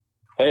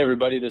Hey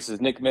everybody, this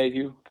is Nick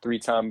Mayhew,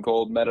 three-time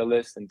gold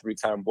medalist and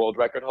three-time world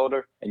record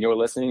holder, and you're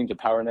listening to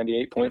Power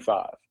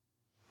 98.5.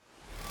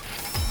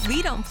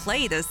 We don't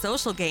play the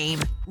social game.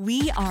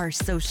 We are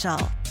social.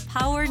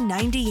 Power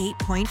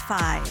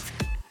 98.5.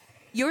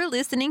 You're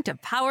listening to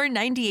Power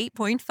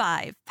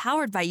 98.5,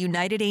 powered by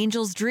United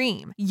Angels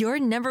Dream, your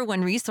number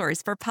one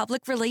resource for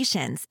public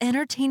relations,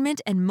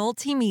 entertainment, and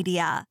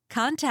multimedia.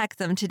 Contact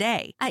them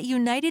today at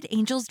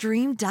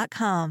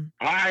unitedangelsdream.com.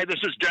 Hi, this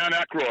is Dan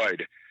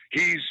Aykroyd.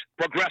 He's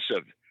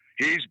progressive.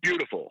 He's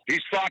beautiful.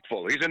 He's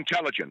thoughtful. He's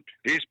intelligent.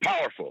 He's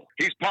powerful.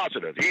 He's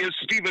positive. He is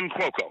Stephen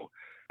Cuoco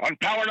on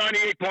Power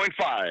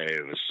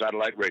 98.5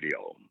 Satellite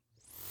Radio.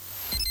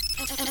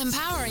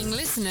 Empowering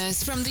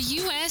listeners from the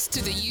US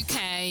to the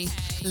UK.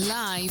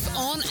 Live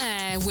on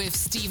air with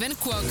Stephen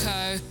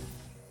Cuoco.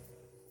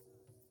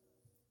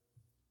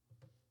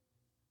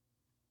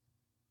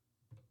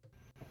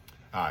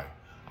 Hi,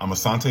 I'm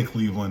Asante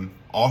Cleveland,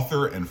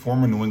 author and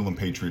former New England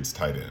Patriots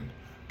tight end.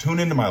 Tune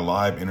into my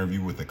live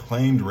interview with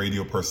acclaimed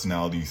radio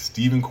personality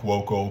Stephen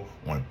Cuoco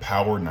on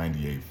Power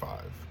 98.5.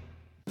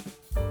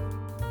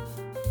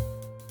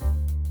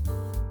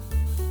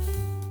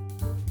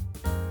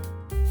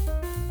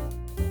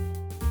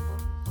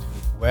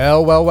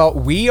 Well,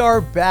 we are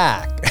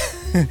back.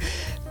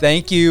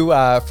 Thank you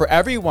for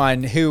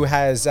everyone who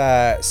has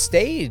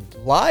stayed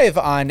live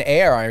on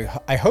air.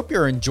 I hope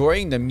you're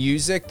enjoying the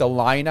music, the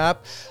lineup.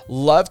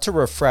 Love to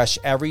refresh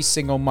every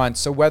single month.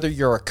 So whether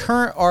you're a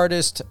current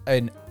artist,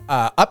 an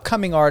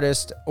upcoming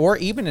artist, or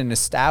even an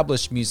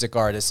established music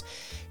artist,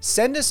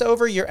 send us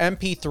over your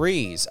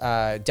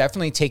MP3s.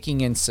 Definitely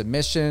taking in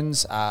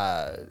submissions.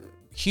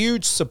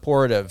 Huge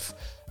supportive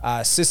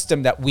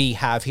system that we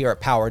have here at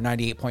Power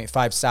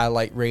 98.5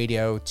 Satellite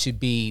Radio to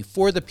be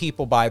for the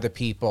people, by the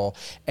people,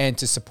 and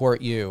to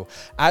support you.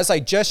 As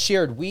I just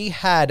shared, we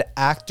had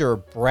actor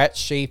Brett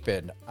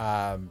Chapin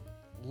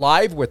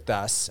live with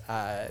us.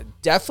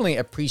 Definitely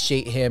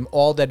appreciate him,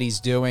 all that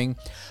he's doing.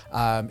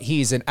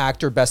 He's an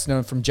actor best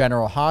known from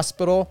General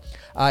Hospital.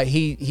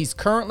 He's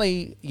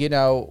currently,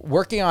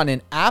 working on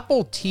an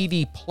Apple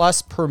TV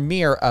Plus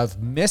premiere of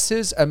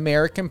Mrs.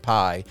 American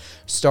Pie,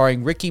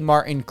 starring Ricky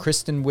Martin,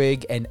 Kristen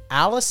Wiig, and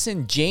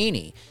Allison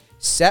Janney,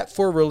 set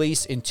for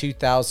release in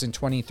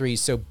 2023.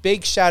 So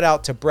big shout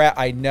out to Brett.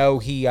 I know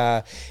he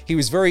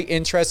was very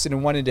interested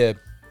and wanted to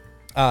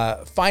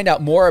find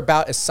out more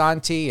about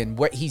Asante and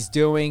what he's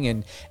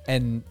doing,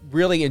 and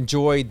really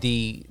enjoyed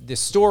the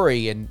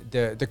story and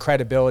the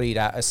credibility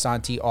that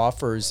Asante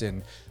offers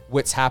and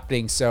what's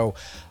happening. So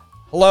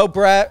hello,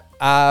 Brett.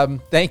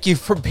 Thank you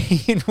for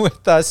being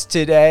with us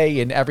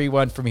today, and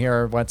everyone from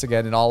here once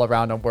again and all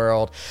around the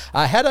world.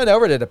 Head on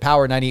over to the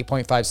Power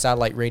 98.5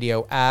 Satellite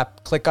Radio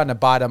app. Click on the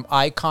bottom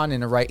icon in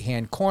the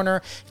right-hand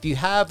corner. If you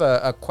have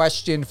a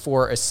question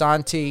for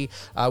Asante,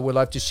 we'd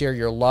love to share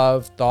your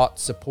love,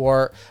 thoughts,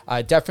 support.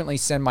 Definitely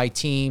send my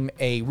team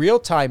a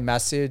real-time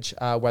message,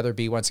 whether it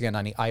be once again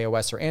on the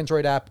iOS or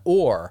Android app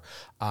or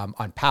on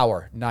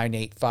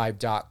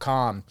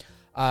power985.com.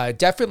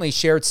 Definitely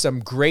shared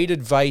some great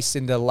advice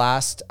in the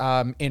last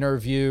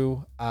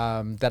interview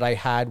that I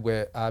had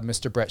with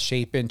Mr. Brett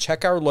Chapin.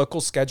 Check our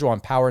local schedule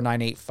on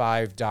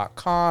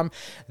power985.com.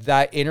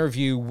 That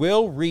interview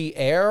will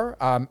re-air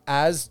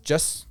as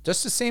just the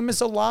same as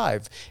a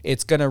live.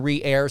 It's going to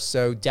re-air,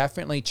 so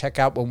definitely check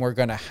out when we're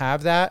going to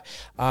have that.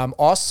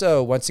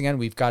 Also, once again,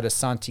 we've got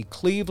Asante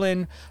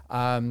Cleveland.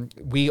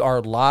 We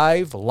are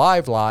live,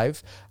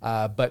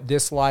 but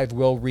this live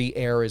will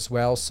re-air as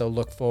well, so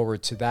look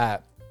forward to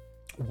that.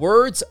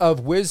 Words of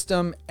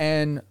wisdom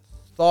and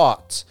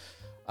thought.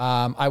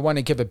 I want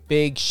to give a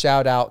big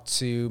shout out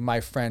to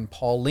my friend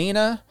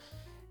Paulina.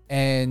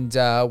 And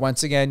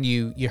once again,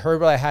 you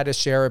heard what I had to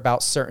share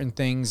about certain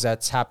things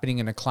that's happening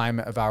in the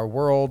climate of our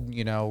world,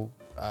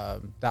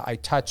 that I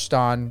touched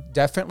on.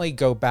 Definitely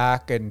go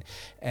back and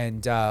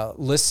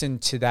listen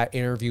to that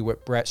interview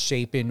with Brett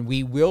Chapin.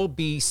 We will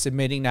be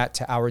submitting that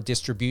to our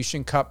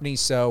distribution company.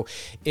 So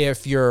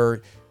if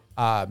you're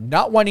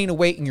not wanting to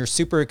wait and you're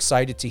super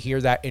excited to hear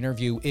that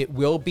interview, it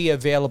will be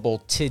available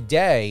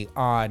today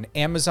on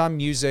Amazon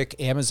Music,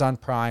 Amazon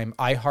Prime,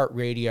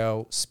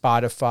 iHeartRadio,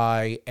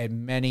 Spotify,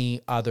 and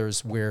many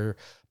others where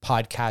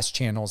podcast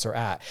channels are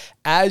at.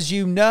 As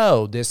you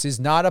know, this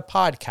is not a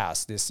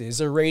podcast. This is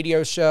a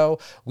radio show.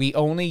 We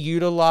only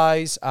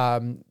utilize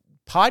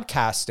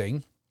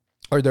podcasting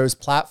or those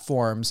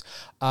platforms,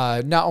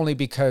 not only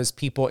because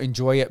people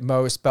enjoy it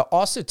most, but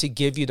also to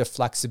give you the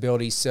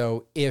flexibility.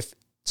 So if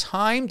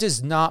time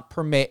does not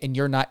permit and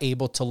you're not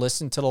able to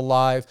listen to the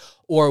live,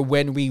 or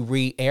when we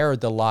re-air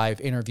the live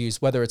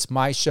interviews, whether it's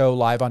my show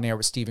live on air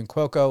with Stephen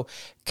Cuoco,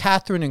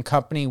 Catherine and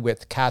Company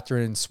with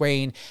Catherine and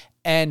Swain,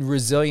 and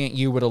Resilient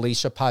You with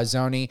Alicia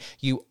Pazzoni,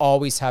 you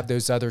always have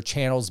those other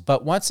channels.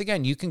 But once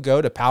again, you can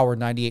go to Power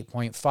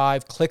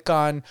 98.5, click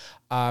on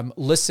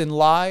Listen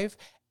Live,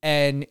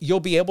 and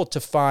you'll be able to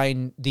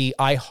find the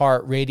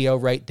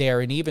iHeartRadio right there,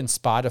 and even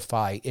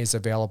Spotify is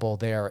available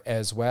there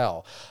as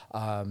well.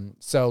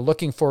 So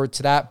looking forward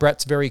to that.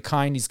 Brett's very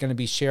kind. He's going to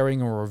be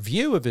sharing a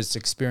review of his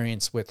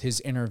experience with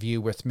his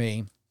interview with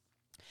me.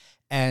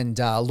 and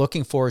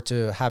looking forward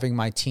to having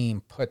my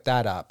team put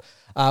that up.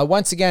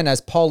 Once again,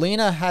 as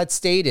Paulina had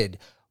stated,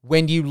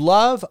 when you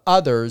love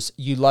others,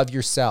 you love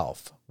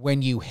yourself.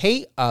 When you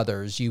hate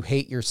others, you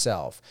hate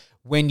yourself.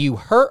 When you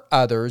hurt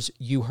others,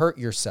 you hurt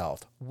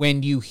yourself.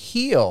 When you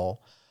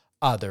heal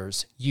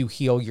others, you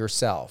heal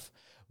yourself.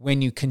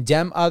 When you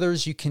condemn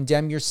others, you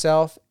condemn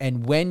yourself.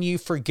 And when you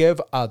forgive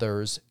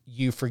others,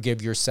 you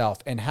forgive yourself.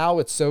 And how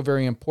it's so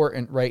very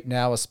important right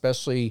now,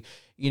 especially,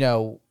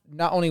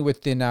 not only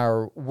within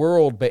our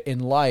world, but in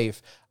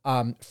life,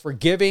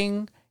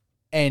 forgiving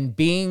and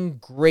being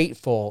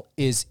grateful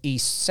is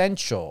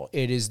essential.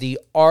 It is the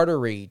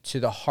artery to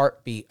the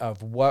heartbeat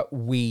of what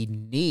we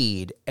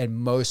need and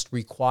most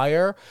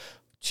require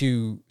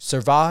to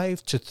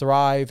survive, to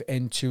thrive,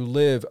 and to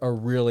live a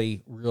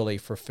really, really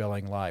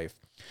fulfilling life.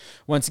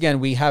 Once again,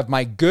 we have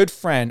my good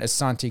friend,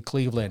 Asante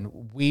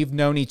Cleveland. We've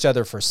known each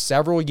other for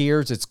several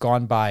years. It's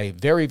gone by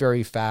very,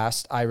 very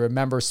fast. I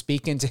remember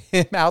speaking to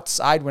him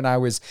outside when I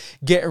was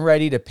getting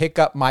ready to pick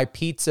up my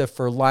pizza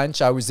for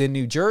lunch. I was in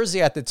New Jersey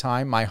at the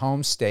time, my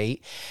home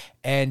state,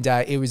 and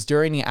it was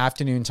during the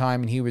afternoon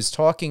time, and he was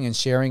talking and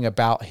sharing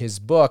about his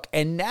book,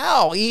 and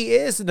now he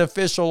is an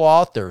official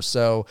author.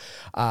 So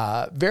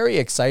very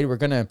excited. We're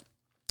going to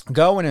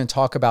go in and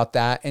talk about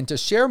that. And to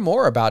share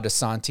more about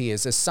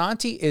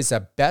Asante is a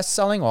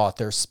best-selling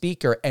author,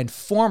 speaker, and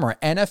former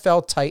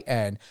NFL tight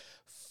end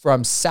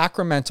from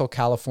Sacramento,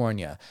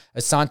 California.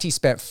 Asante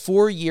spent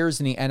 4 years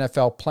in the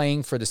NFL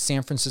playing for the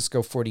San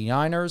Francisco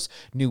 49ers,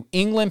 New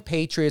England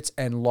Patriots,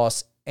 and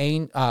Los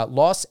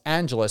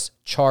Angeles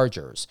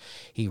Chargers.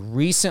 He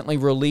recently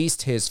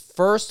released his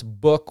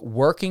first book,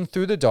 Working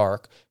Through the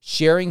Dark,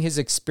 sharing his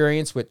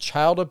experience with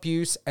child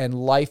abuse and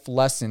life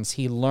lessons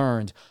he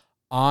learned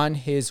on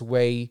his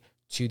way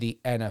to the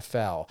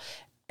NFL.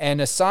 And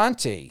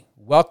Asante,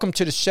 welcome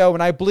to the show.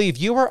 And I believe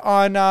you were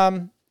on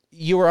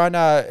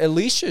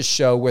Alicia's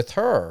show with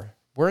her,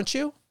 weren't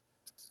you?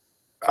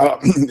 I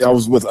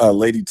was with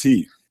Lady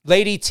T.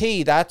 Lady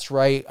T, that's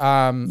right.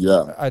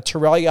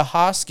 Terelia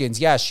Hoskins.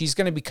 Yeah, she's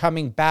going to be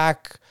coming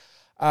back.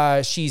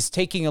 She's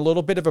taking a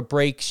little bit of a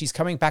break. She's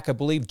coming back, I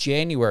believe,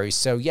 January.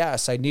 So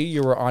yes, I knew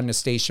you were on the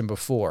station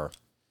before.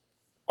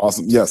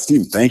 Awesome. Yeah,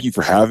 Steve, thank you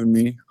for having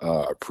me.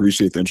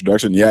 Appreciate the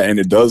introduction. Yeah, and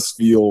it does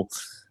feel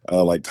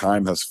like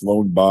time has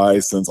flown by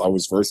since I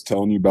was first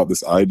telling you about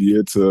this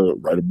idea to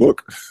write a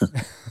book.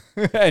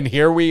 And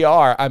here we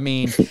are. I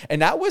mean,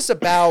 and that was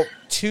about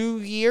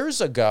 2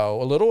 years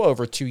ago, a little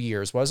over 2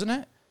 years, wasn't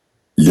it?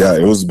 Yeah,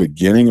 it was the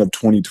beginning of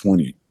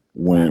 2020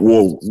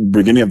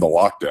 beginning of the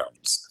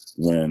lockdowns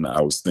when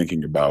I was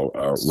thinking about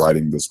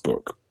writing this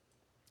book.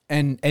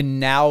 And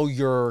now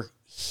you're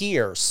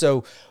here.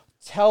 So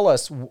tell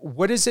us,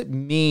 what does it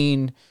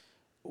mean?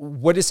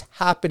 What is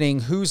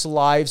happening? Whose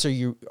lives are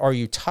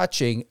you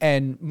touching?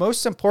 And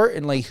most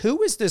importantly,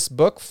 who is this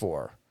book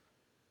for?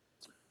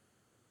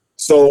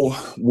 So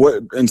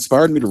what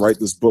inspired me to write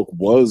this book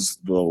was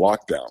the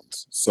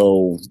lockdowns.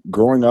 So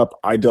growing up,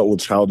 I dealt with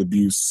child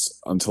abuse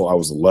until I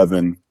was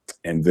 11,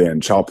 and then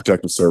Child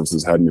Protective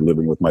Services had me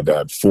living with my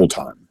dad full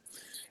time.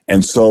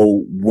 And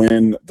so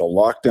when the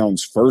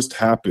lockdowns first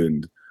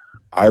happened,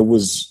 I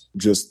was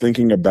just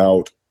thinking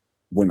about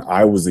when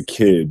I was a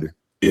kid,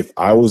 if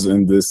I was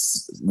in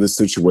this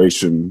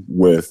situation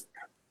with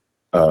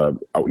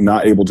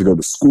not able to go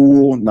to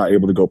school, not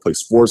able to go play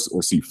sports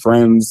or see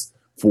friends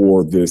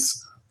for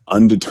this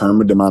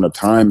undetermined amount of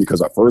time,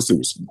 because at first it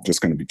was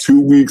just going to be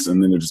 2 weeks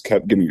and then it just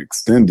kept getting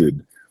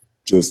extended,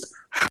 just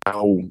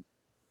how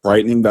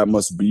frightening that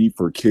must be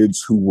for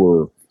kids who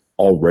were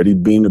already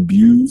being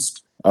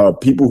abused,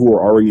 people who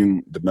are already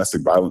in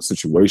domestic violence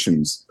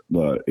situations.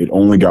 It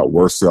only got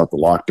worse throughout the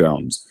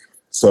lockdowns.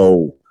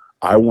 So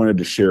I wanted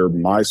to share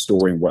my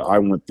story and what I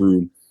went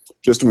through,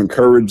 just to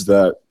encourage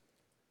that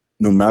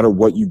no matter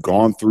what you've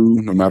gone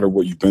through, no matter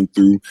what you've been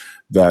through,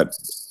 that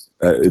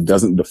it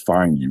doesn't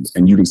define you,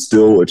 and you can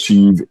still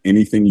achieve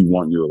anything you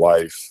want in your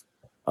life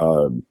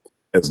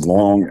as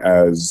long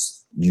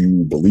as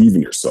you believe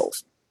in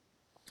yourself.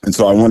 And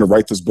so I want to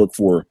write this book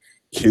for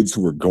kids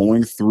who are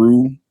going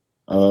through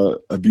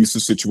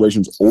abusive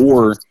situations,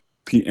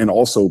 and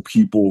also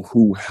people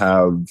who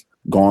have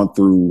gone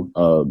through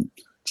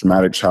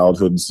traumatic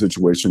childhood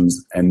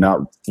situations and not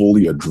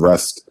fully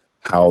addressed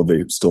how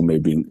they still may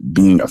be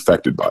being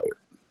affected by it.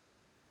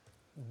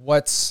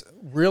 What's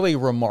really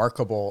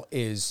remarkable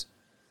is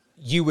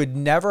you would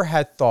never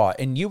had thought,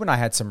 and you and I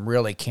had some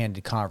really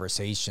candid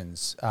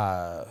conversations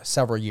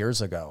several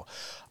years ago.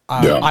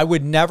 I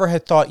would never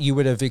have thought you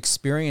would have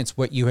experienced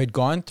what you had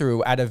gone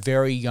through at a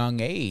very young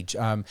age.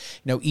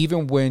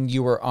 Even when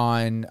you were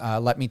on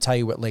Let Me Tell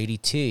You What Lady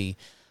T,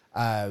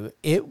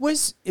 it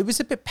was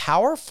a bit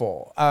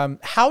powerful.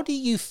 How do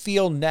you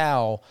feel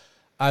now,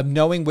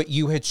 knowing what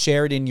you had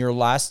shared in your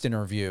last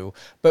interview?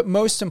 But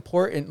most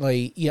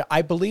importantly,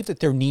 I believe that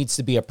there needs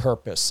to be a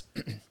purpose.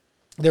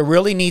 There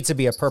really needs to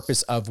be a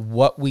purpose of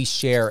what we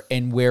share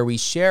and where we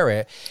share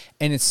it.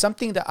 And it's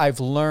something that I've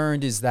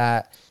learned is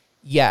that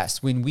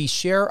yes, when we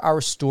share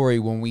our story,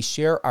 when we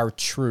share our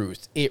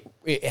truth, it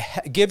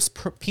gives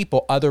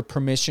people other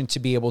permission to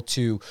be able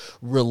to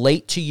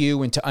relate to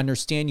you and to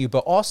understand you, but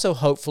also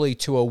hopefully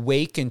to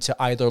awaken to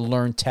either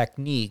learn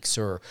techniques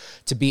or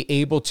to be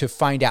able to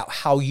find out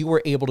how you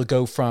were able to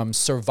go from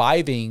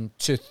surviving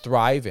to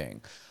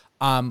thriving.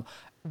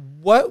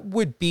 What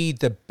would be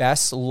the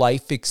best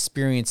life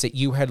experience that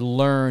you had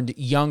learned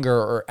younger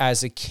or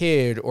as a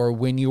kid or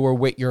when you were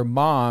with your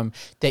mom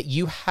that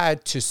you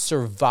had to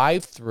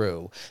survive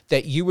through,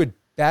 that you would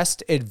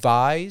best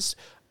advise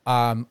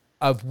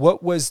of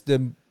what was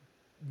the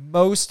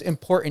most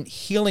important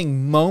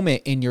healing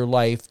moment in your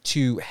life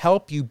to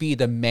help you be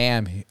the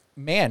man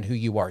who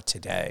you are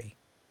today?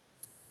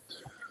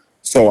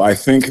 So I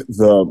think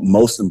the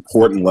most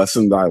important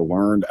lesson that I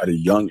learned at a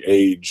young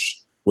age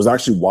was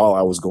actually while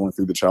I was going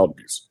through the child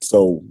abuse.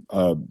 So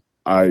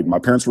my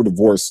parents were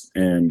divorced,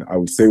 and I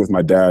would stay with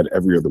my dad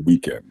every other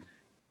weekend.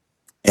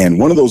 And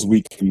one of those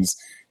weekends,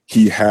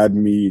 he had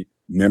me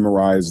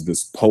memorize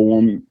this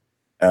poem,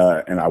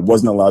 and I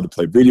wasn't allowed to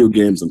play video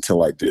games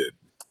until I did.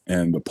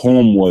 And the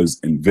poem was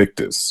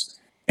Invictus.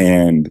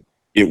 And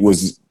it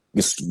was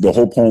the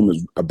whole poem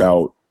is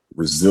about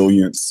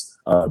resilience,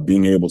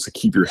 being able to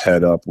keep your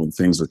head up when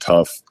things are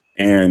tough.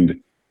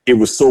 And it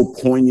was so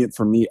poignant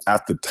for me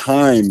at the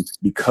time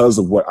because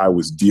of what I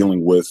was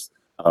dealing with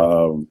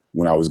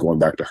when I was going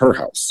back to her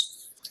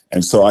house.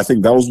 And so I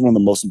think that was one of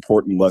the most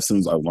important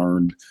lessons I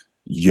learned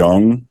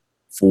young,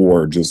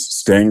 for just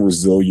staying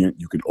resilient.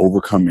 You can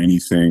overcome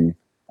anything.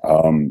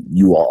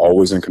 You are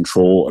always in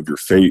control of your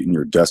fate and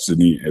your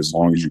destiny as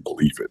long as you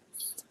believe it.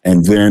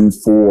 And then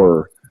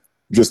for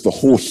just the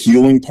whole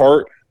healing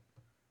part,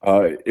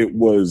 it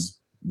was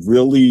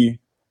really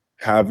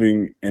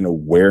having an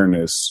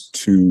awareness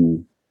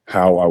to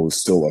how I was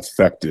still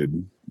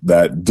affected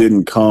that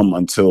didn't come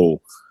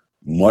until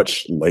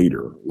much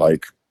later.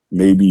 Like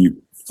maybe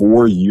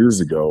 4 years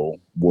ago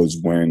was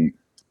when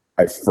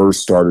I first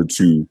started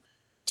to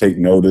take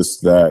notice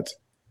that,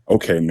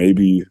 okay,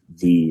 maybe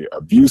the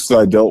abuse that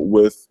I dealt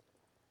with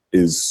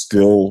is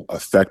still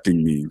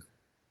affecting me.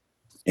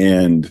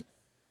 And,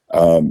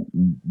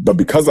 but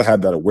because I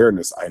had that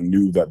awareness, I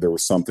knew that there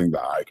was something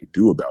that I could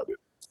do about it.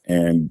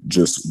 And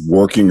just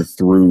working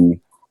through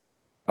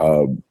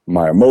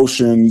my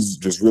emotions,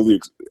 just really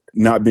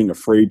not being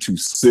afraid to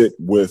sit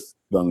with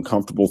the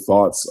uncomfortable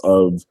thoughts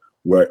of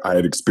what I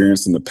had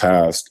experienced in the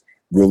past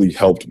really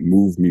helped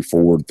move me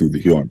forward through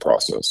the healing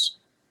process.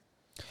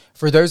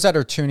 For those that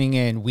are tuning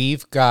in,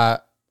 we've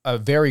got a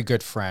very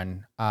good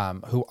friend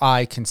who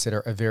I consider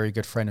a very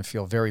good friend and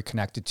feel very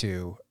connected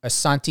to,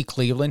 Asante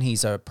Cleveland.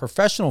 He's a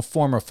professional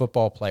former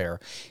football player.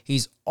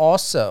 He's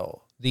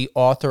also the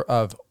author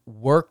of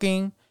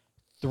Working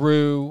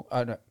Through...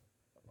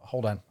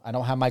 hold on. I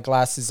don't have my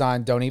glasses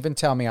on. Don't even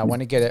tell me. I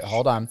want to get it.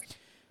 Hold on.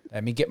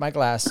 Let me get my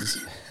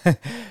glasses.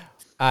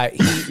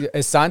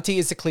 Asante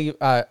is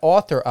the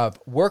author of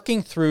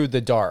Working Through the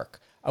Dark.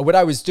 What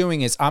I was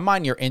doing is I'm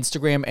on your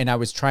Instagram and I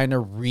was trying to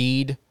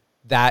read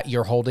that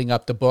you're holding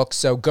up the book.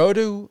 So go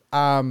to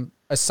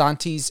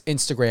Asante's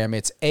Instagram.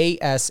 It's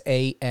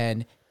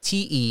ASANTE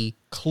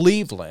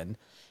Cleveland.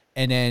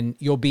 And then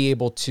you'll be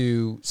able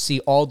to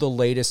see all the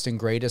latest and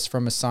greatest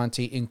from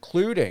Asante,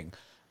 including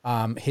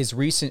his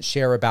recent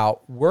share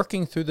about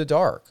working through the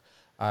dark,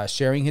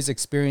 sharing his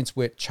experience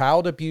with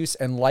child abuse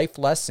and life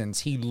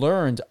lessons he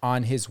learned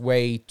on his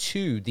way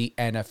to the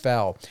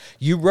NFL.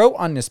 You wrote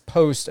on this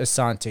post,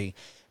 Asante,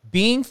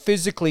 being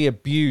physically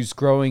abused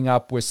growing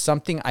up was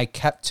something I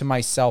kept to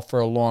myself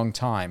for a long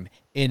time.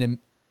 In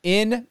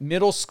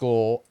middle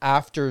school,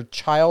 after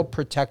Child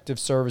Protective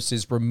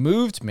Services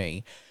removed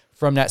me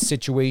from that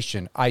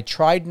situation, I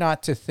tried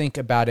not to think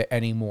about it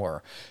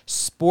anymore.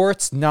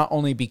 Sports not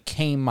only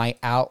became my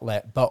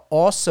outlet, but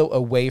also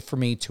a way for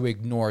me to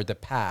ignore the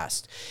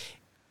past.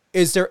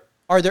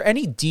 Are there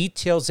any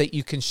details that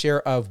you can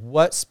share of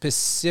what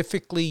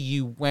specifically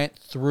you went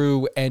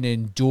through and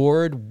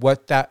endured,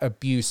 what that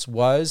abuse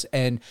was?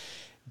 And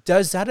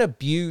does that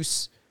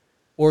abuse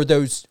or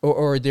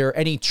are there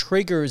any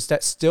triggers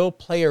that still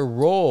play a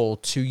role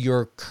to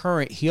your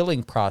current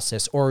healing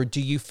process, or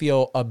do you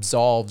feel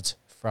absolved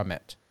from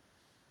it?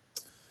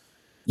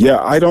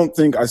 Yeah, I don't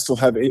think I still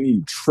have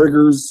any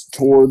triggers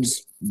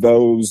towards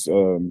those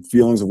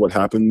feelings of what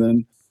happened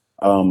then.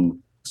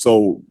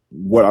 So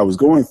what I was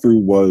going through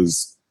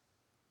was,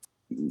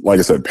 like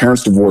I said,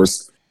 parents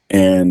divorced,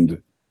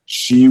 and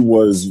she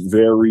was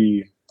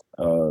very,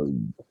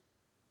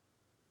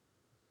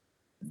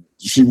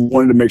 she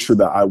wanted to make sure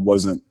that I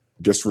wasn't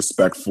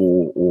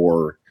disrespectful,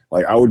 or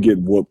like I would get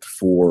whooped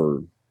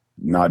for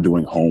not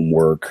doing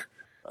homework,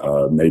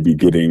 maybe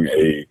getting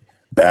a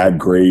bad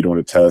grade on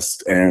a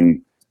test.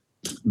 And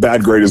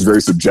bad grade is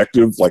very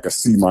subjective. Like a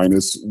C-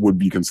 would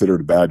be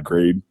considered a bad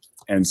grade.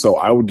 And so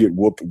I would get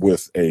whooped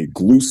with a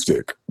glue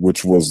stick,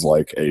 which was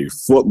like a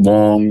foot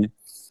long,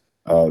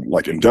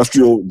 like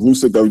industrial glue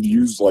stick that would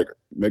use like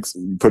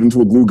put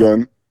into a glue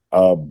gun.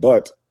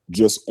 But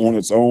just on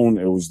its own,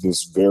 it was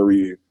this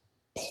very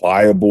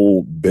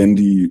pliable,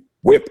 bendy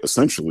whip,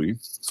 essentially.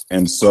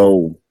 And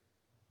so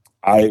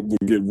I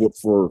would get whooped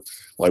for,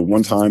 like,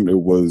 one time it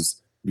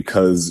was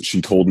because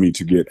she told me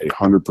to get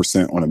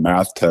 100% on a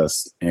math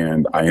test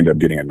and I ended up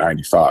getting a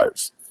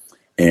 95.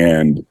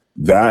 And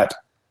that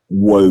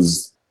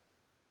was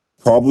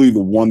probably the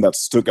one that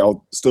stood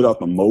out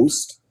the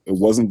most. It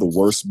wasn't the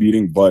worst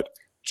beating, but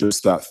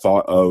just that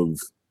thought of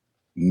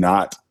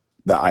not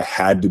that I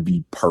had to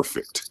be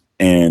perfect,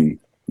 and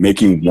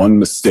making one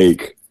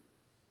mistake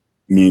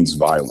means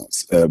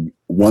violence.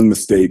 One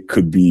mistake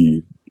could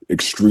be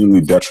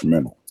extremely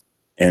detrimental.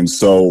 And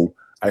so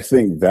I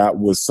think that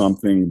was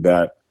something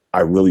that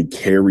I really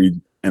carried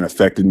and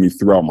affected me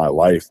throughout my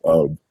life,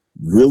 of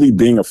really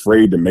being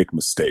afraid to make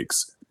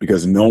mistakes,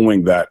 because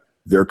knowing that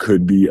there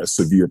could be a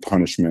severe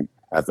punishment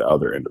at the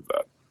other end of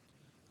that.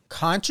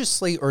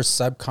 Consciously or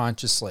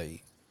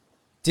subconsciously,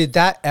 did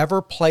that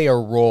ever play a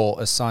role,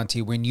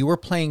 Asante, when you were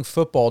playing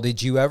football?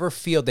 Did you ever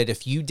feel that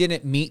if you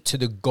didn't meet to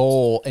the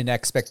goal and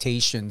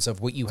expectations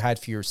of what you had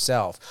for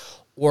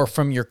yourself, or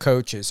from your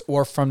coaches,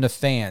 or from the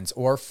fans,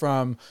 or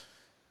from,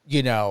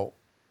 you know,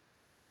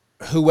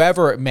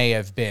 whoever it may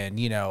have been,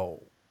 you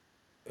know,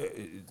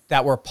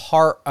 that were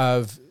part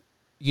of,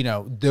 you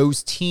know,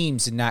 those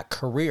teams in that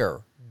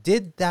career,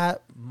 did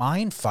that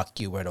mind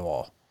fuck you at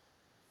all?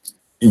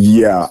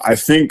 Yeah, I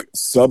think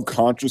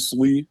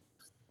subconsciously,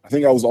 I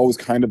think I was always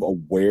kind of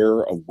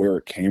aware of where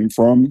it came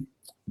from,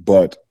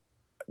 but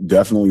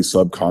definitely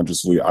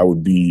subconsciously, I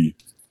would be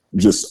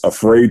just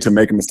afraid to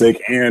make a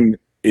mistake. And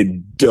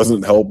it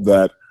doesn't help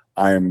that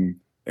I'm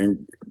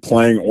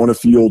playing on a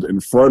field in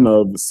front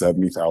of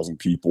 70,000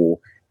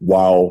 people,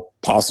 while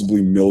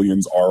possibly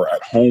millions are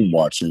at home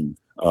watching,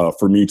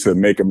 for me to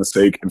make a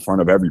mistake in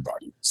front of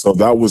everybody. So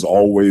that was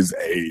always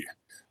a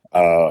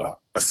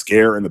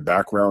scare in the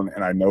background.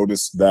 And I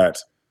noticed that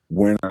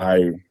when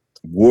I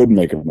would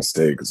make a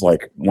mistake, it's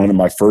like one of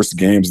my first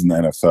games in the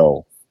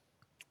NFL,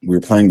 we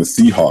were playing the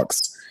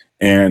Seahawks,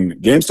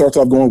 and game starts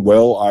off going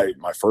well.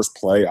 My first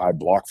play, I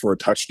block for a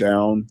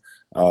touchdown,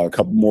 a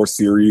couple more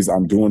series,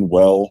 I'm doing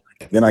well.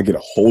 Then I get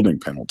a holding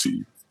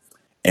penalty.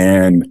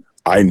 And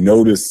I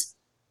noticed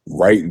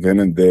right then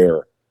and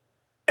there,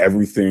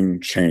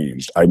 everything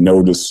changed. I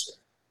noticed,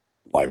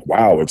 like,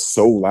 wow, it's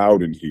so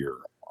loud in here.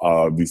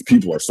 These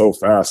people are so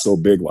fast, so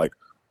big. Like,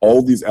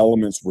 all these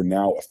elements were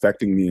now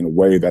affecting me in a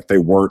way that they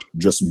weren't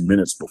just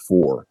minutes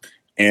before.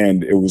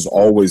 And it was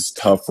always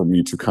tough for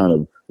me to kind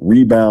of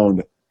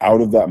rebound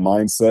out of that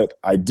mindset.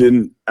 I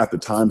didn't at the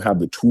time have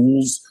the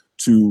tools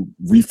to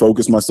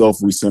refocus myself,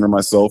 recenter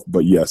myself.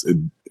 But yes, it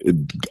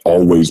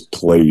always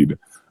played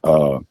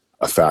a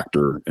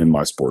factor in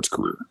my sports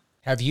career.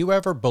 Have you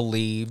ever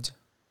believed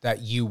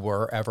that you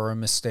were ever a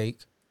mistake?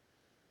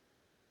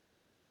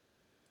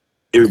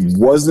 It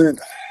wasn't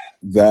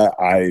that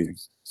I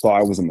thought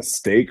I was a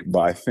mistake, but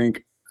I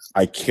think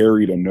I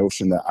carried a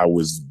notion that I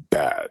was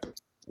bad,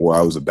 or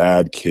I was a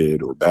bad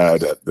kid, or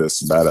bad at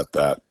this, bad at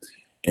that.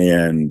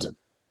 And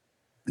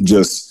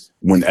just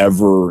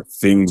whenever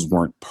things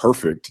weren't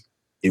perfect,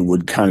 it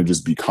would kind of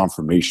just be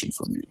confirmation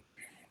for me.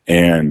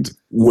 And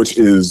which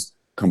is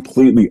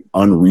completely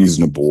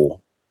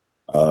unreasonable,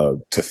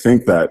 to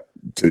think that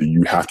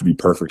you have to be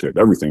perfect at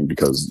everything,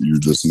 because you're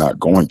just not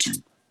going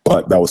to.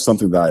 But that was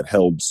something that I had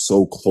held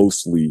so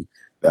closely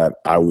that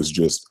I was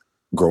just,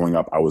 growing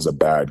up, I was a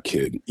bad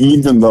kid,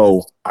 even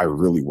though I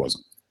really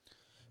wasn't.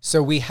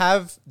 So we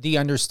have the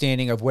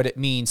understanding of what it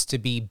means to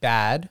be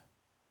bad,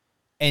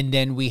 and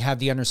then we have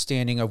the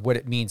understanding of what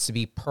it means to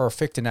be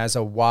perfect. And as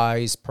a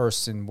wise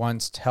person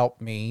once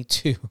helped me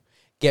to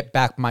get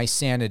back my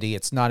sanity,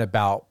 it's not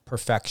about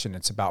perfection,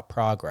 it's about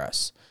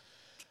progress.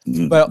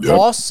 But Yep.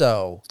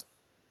 Also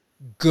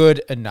good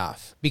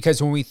enough.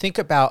 Because when we think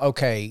about,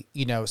 okay,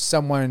 you know,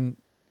 someone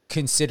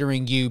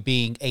considering you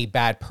being a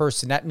bad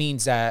person, that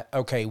means that,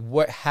 okay,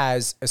 what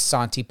has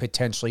Asante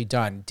potentially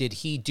done? Did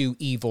he do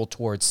evil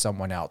towards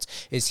someone else?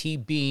 Is he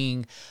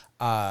being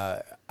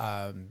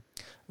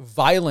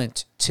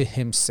violent to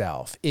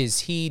himself?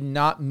 Is he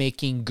not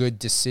making good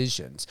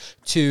decisions?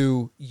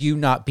 To you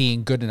not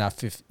being good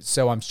enough?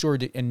 So I'm sure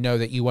and know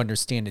that you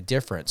understand the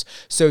difference.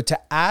 So to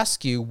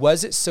ask you,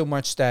 was it so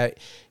much that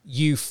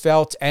you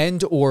felt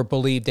and or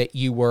believed that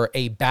you were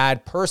a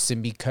bad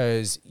person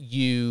because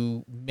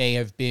you may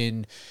have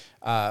been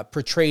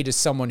portrayed as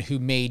someone who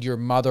made your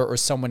mother or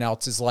someone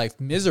else's life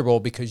miserable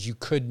because you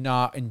could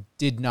not and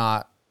did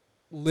not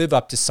live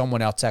up to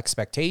someone else's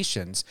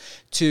expectations,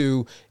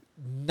 to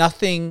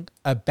nothing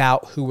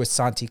about who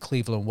Asante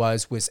Cleveland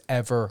was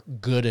ever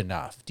good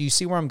enough? Do you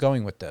see where I'm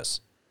going with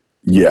this?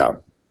 Yeah,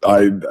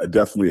 I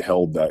definitely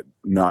held that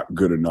not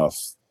good enough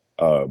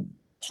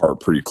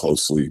part pretty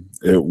closely.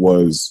 It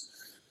was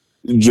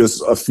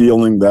just a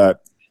feeling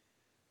that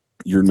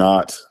you're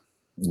not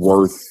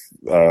worth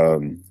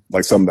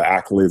like some of the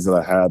accolades that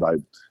I had. I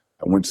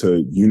went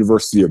to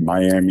University of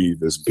Miami,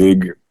 this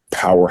big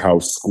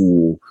powerhouse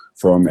school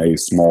from a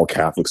small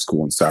Catholic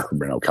school in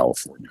Sacramento,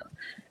 California.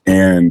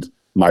 And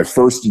my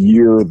first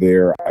year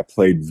there, I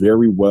played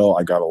very well.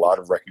 I got a lot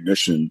of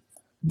recognition,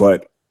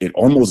 but it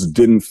almost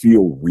didn't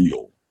feel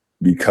real.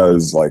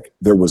 because like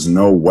there was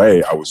no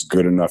way I was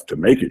good enough to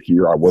make it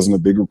here. I wasn't a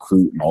big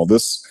recruit and all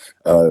this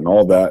and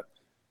all that.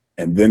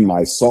 And then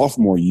my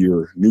sophomore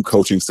year, new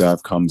coaching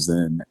staff comes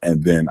in,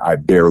 and then I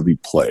barely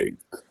play.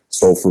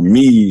 So for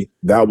me,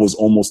 that was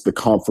almost the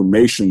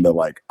confirmation that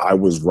like I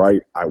was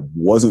right. I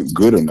wasn't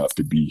good enough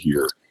to be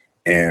here.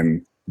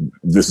 And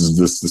this is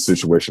the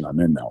situation I'm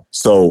in now.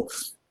 So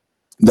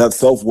that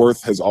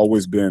self-worth has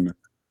always been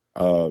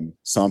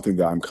something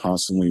that I'm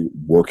constantly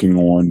working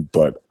on,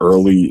 but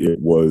early it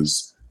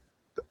was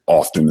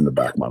often in the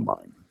back of my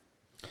mind.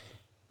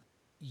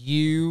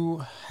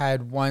 You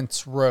had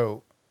once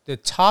wrote, the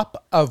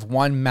top of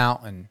one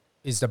mountain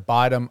is the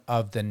bottom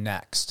of the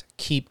next.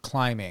 Keep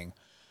climbing.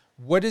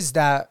 What does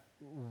that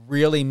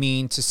really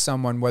mean to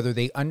someone, whether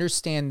they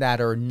understand that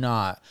or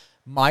not?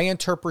 My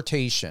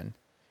interpretation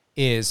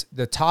is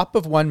the top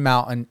of one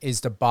mountain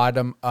is the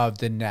bottom of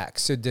the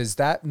next. So does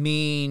that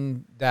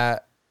mean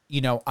that,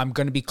 you know, I'm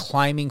going to be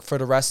climbing for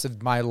the rest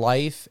of my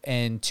life,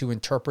 and to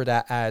interpret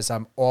that as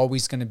I'm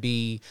always going to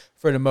be,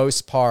 for the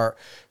most part,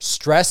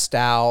 stressed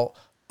out,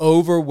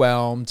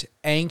 overwhelmed,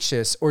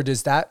 anxious? Or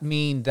does that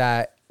mean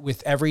that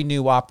with every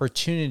new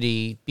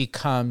opportunity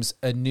becomes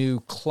a new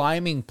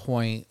climbing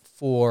point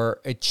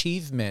for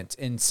achievement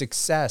and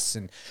success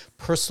and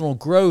personal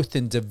growth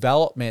and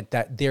development,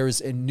 that there's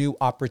a new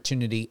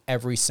opportunity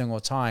every single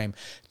time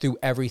through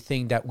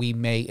everything that we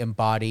may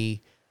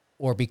embody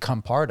or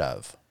become part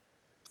of?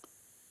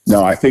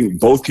 No, I think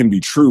both can be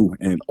true,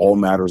 and it all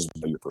matters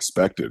about your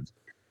perspective.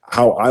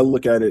 How I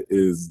look at it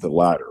is the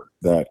latter,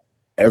 that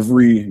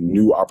every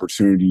new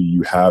opportunity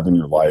you have in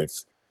your life,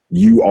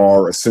 you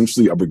are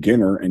essentially a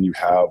beginner and you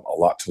have a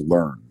lot to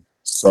learn.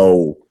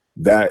 So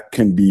that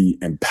can be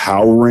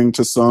empowering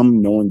to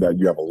some, knowing that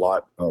you have a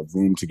lot of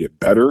room to get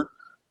better.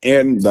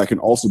 And that can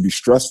also be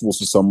stressful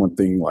to someone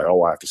thinking like,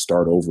 oh, I have to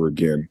start over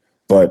again.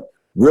 But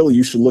really,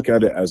 you should look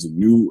at it as a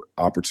new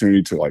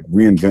opportunity to like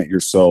reinvent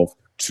yourself,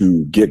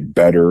 to get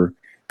better,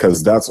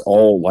 because that's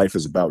all life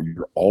is about.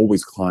 You're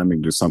always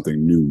climbing to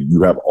something new.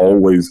 You have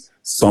always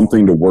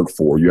something to work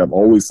for. You have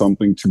always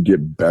something to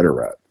get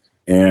better at.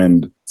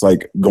 And it's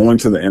like going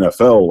to the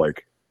NFL,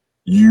 like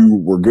you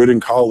were good in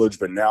college,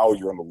 but now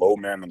you're on the low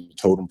man on the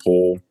totem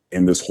pole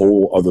in this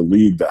whole other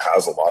league that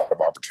has a lot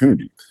of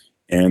opportunity.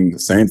 And the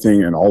same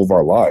thing in all of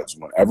our lives.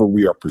 Whenever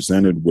we are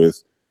presented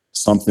with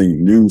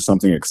something new,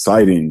 something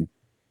exciting,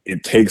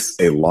 it takes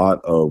a lot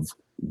of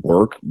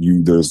work.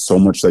 There's so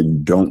much that you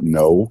don't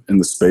know in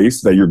the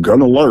space that you're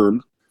going to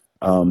learn,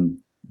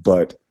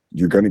 but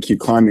you're going to keep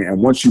climbing.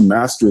 And once you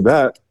master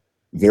that,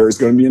 there is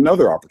going to be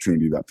another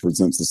opportunity that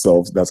presents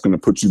itself that's going to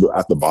put you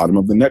at the bottom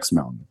of the next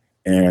mountain.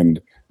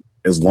 And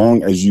as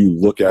long as you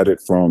look at it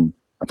from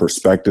a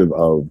perspective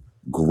of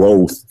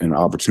growth and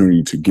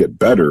opportunity to get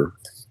better,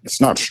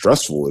 it's not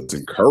stressful. It's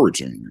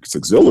encouraging. It's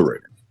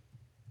exhilarating.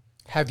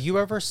 Have you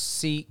ever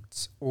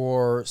sought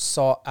or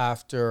sought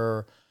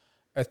after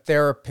a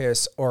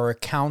therapist or a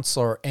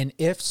counselor? And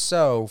if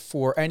so,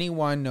 for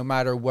anyone, no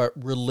matter what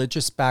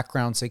religious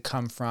backgrounds they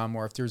come from,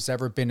 or if there's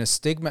ever been a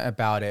stigma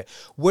about it,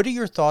 what are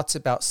your thoughts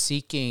about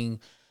seeking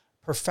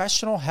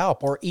professional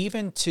help, or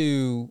even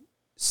to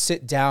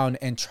sit down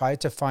and try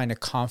to find a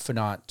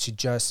confidant to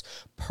just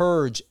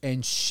purge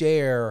and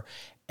share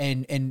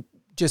and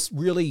just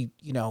really,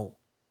 you know,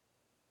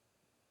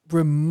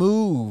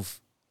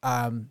 remove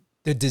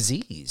the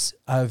disease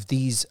of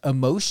these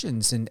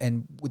emotions,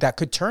 and that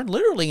could turn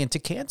literally into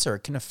cancer.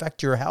 It can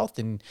affect your health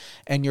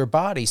and your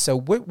body. So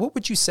what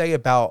would you say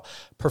about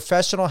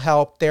professional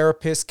help,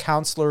 therapists,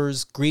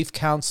 counselors, grief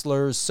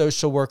counselors,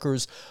 social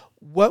workers?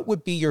 What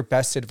would be your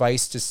best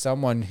advice to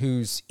someone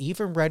who's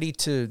even ready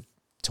to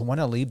want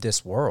to leave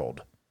this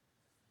world?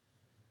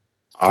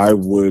 I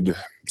would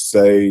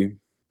say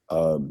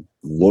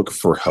look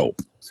for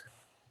help.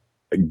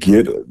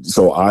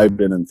 So I've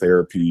been in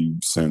therapy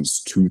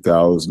since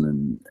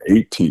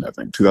 2018, I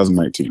think,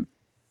 2019.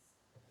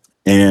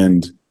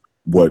 And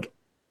what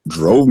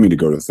drove me to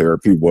go to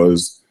therapy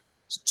was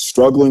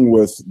struggling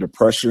with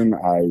depression.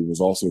 I was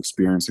also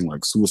experiencing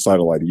like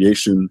suicidal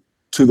ideation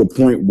to the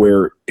point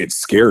where it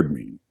scared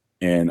me.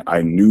 And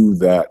I knew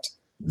that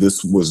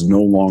this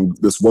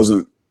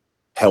wasn't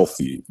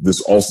healthy.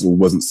 This also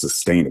wasn't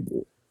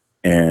sustainable.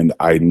 And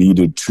I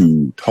needed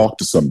to talk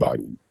to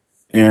somebody.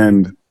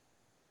 And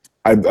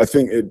I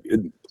think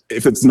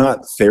if it's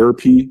not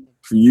therapy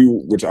for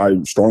you, which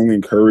I strongly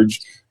encourage,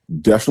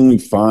 definitely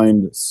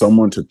find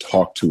someone to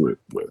talk to it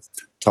with.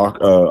 Talk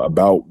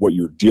about what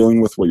you're dealing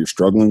with, what you're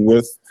struggling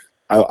with.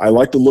 I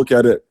like to look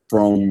at it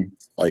from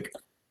like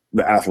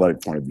the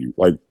athletic point of view,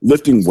 like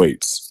lifting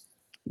weights.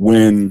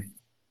 When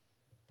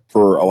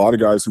for a lot of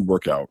guys who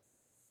work out,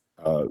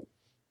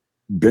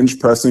 bench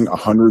pressing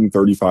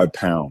 135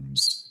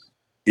 pounds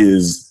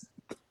is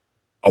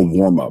a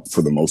warm up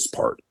for the most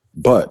part,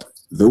 but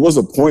there was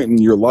a point in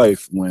your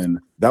life when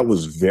that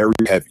was very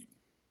heavy,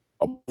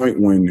 a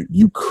point when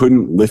you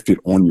couldn't lift it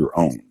on your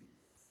own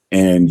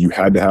and you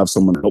had to have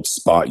someone help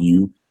spot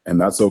you,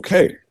 and that's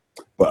okay.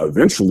 But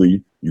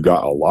eventually you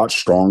got a lot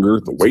stronger.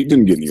 The weight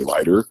didn't get any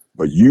lighter,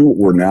 but you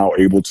were now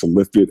able to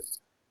lift it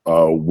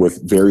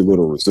with very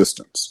little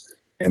resistance.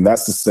 And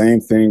that's the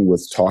same thing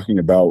with talking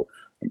about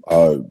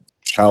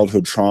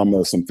childhood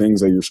trauma, some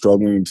things that you're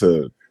struggling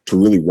to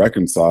really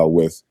reconcile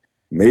with.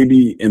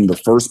 Maybe in the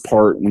first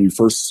part, when you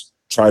first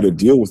try to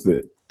deal with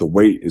it, the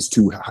weight is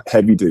too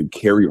heavy to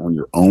carry on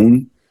your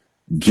own.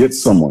 Get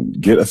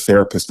a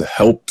therapist to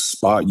help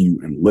spot you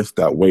and lift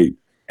that weight.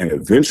 And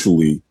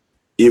eventually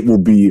it'll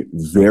be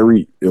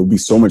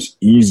so much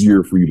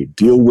easier for you to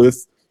deal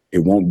with. It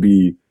won't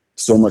be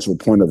so much of a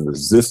point of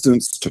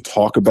resistance to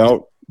talk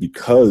about,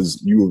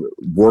 because you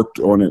worked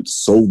on it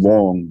so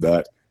long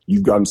that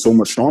you've gotten so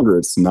much stronger.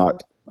 It's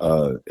not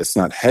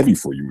heavy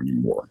for you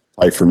anymore.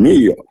 Like for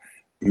me,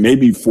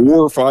 maybe 4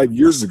 or 5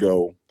 years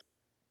ago,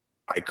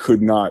 I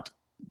could not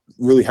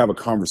really have a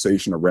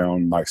conversation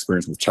around my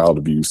experience with child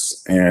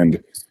abuse.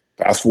 And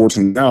fast forward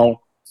to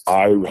now,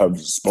 I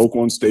have spoke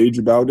on stage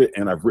about it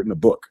and I've written a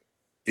book.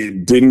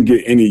 It didn't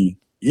get any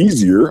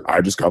easier.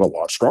 I just got a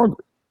lot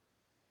stronger.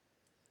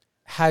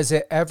 Has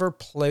it ever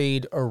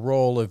played a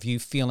role of you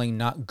feeling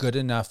not good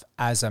enough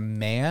as a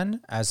man,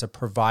 as a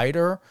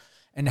provider?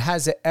 And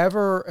has it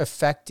ever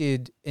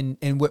affected in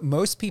what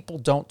most people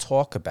don't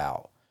talk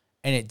about?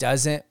 And it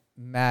doesn't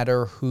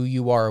matter who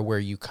you are or where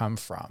you come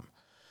from.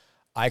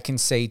 I can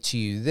say to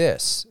you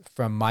this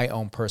from my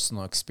own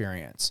personal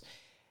experience.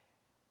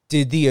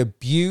 Did the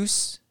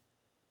abuse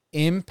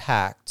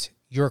impact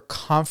your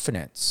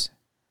confidence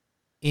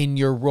in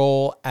your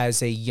role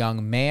as a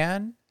young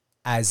man,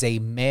 as a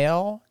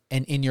male,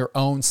 and in your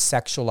own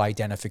sexual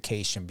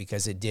identification?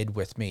 Because it did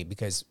with me.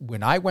 Because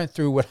when I went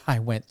through what I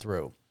went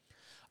through,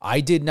 I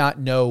did not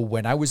know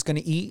when I was going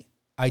to eat.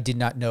 I did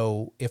not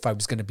know if I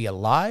was going to be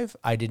alive.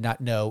 I did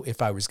not know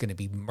if I was going to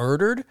be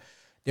murdered.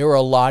 There were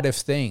a lot of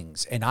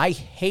things. And I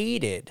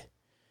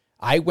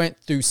went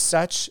through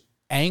such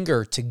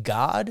anger to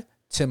God,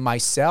 to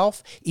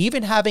myself,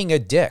 even having a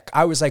dick.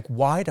 I was like,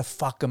 why the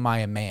fuck am I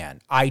a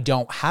man? I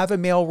don't have a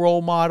male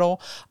role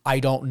model. I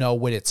don't know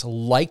what it's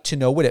like to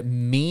know what it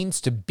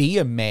means to be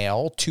a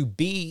male, to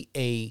be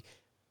a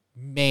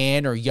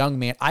man or young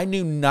man. I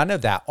knew none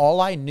of that. All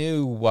I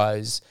knew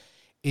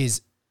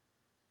is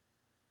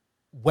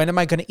when am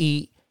I going to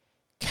eat?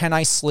 Can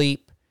I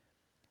sleep?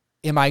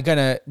 Am I going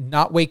to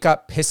not wake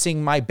up pissing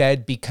my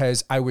bed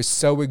because I was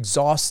so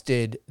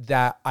exhausted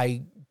that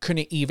I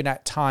couldn't even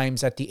at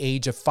times at the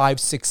age of 5,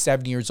 6,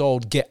 7 years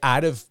old get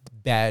out of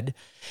bed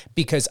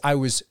because I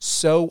was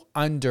so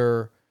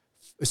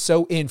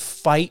in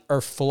fight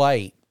or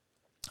flight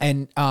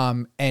and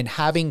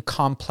having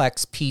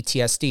complex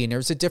PTSD. And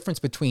there's a difference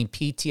between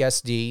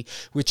PTSD,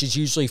 which is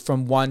usually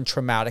from one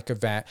traumatic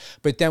event,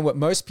 but then what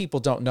most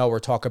people don't know or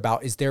talk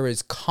about is there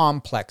is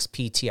complex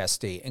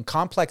PTSD. And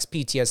complex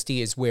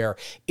PTSD is where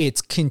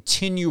it's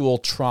continual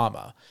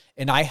trauma.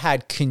 And I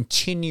had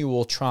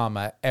continual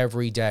trauma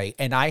every day.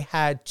 And I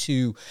had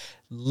to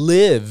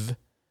live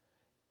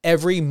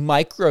every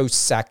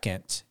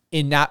microsecond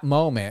in that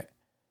moment,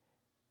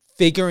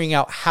 figuring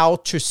out how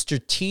to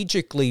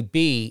strategically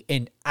be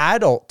an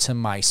adult to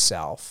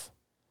myself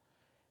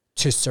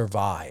to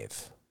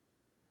survive.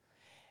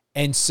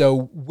 And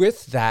so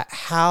with that,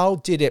 how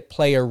did it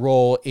play a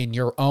role in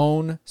your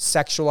own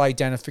sexual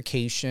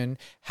identification?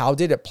 How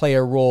did it play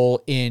a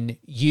role in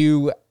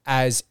you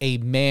as a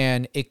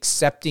man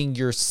accepting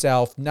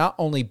yourself, not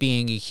only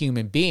being a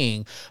human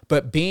being,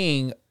 but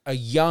being a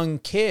young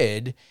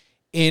kid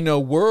in a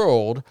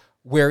world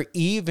where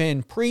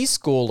even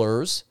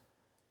preschoolers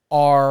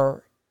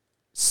are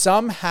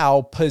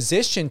somehow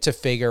positioned to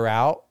figure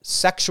out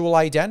sexual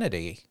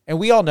identity? And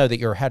we all know that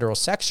you're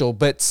heterosexual,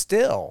 but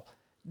still,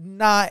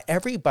 not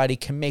everybody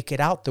can make it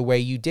out the way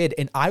you did.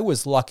 And I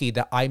was lucky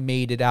that I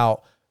made it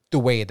out the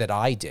way that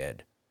I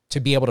did, to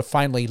be able to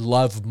finally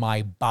love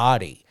my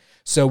body.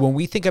 So when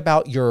we think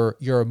about your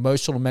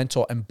emotional,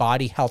 mental, and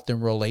body health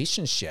and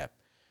relationship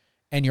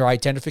and your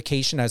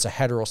identification as a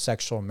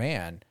heterosexual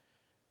man,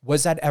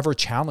 was that ever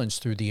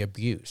challenged through the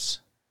abuse?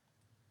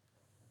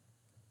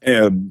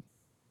 And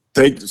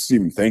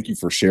Stephen, thank you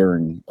for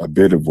sharing a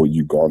bit of what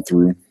you've gone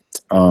through.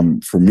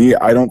 For me,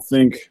 I don't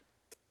think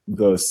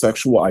the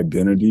sexual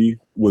identity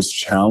was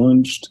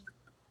challenged,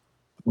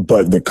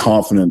 but the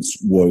confidence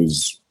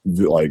was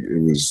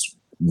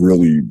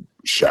really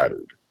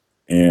shattered.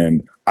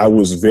 And I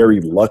was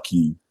very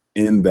lucky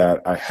in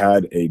that I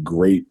had a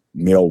great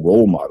male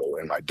role model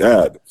in my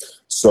dad.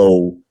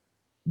 So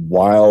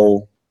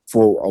while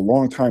for a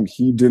long time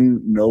he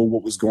didn't know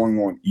what was going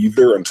on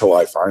either until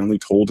I finally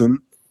told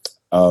him,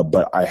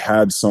 but I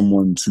had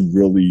someone to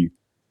really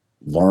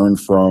learn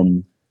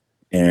from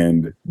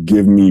and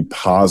give me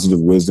positive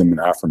wisdom and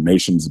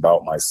affirmations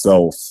about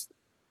myself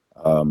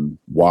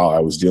while I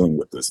was dealing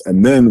with this.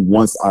 And then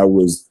once I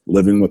was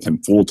living with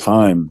him full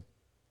time,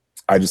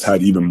 I just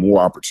had even more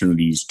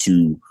opportunities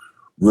to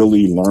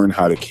really learn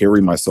how to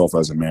carry myself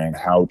as a man,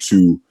 how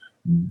to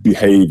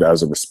behave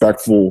as a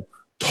respectful,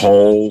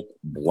 tall,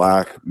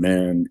 Black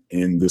man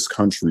in this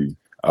country.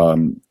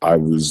 I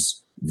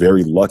was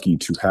very lucky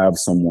to have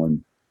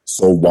someone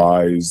so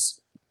wise,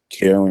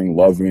 caring,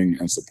 loving,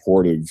 and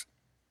supportive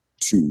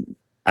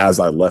as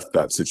I left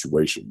that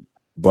situation.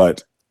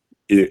 But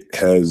it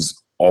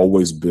has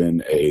always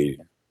been a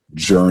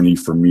journey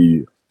for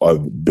me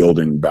of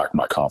building back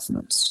my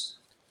confidence.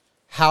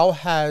 How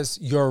has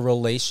your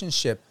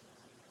relationship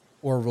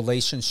or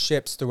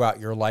relationships throughout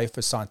your life,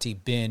 Asante,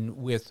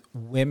 been with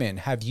women?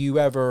 Have you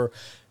ever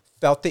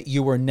felt that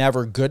you were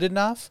never good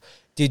enough?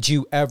 Did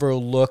you ever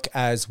look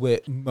as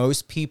what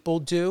most people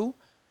do,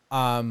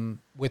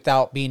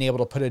 without being able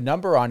to put a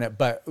number on it?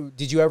 But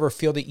did you ever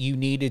feel that you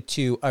needed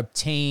to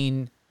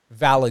obtain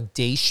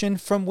validation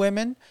from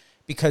women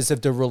because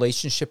of the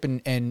relationship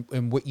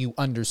and what you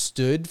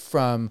understood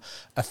from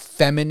a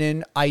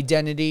feminine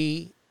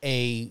identity,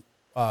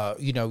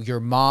 your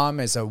mom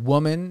as a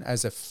woman,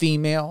 as a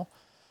female,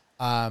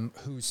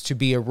 who's to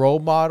be a role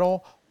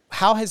model?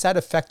 How has that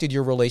affected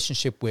your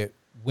relationship with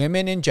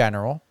women in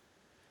general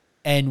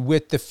and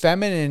with the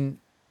feminine,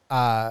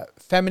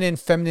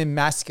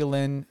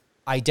 masculine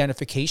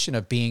identification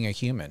of being a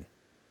human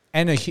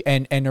and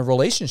a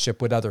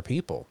relationship with other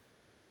people?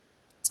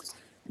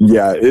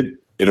 Yeah,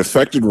 it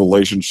affected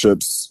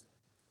relationships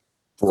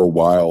for a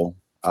while.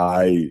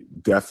 I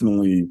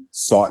definitely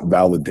sought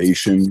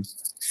validation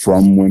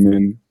from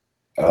women,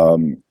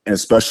 and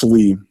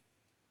especially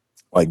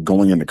like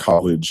going into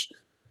college.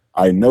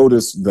 I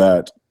noticed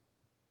that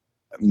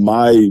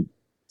my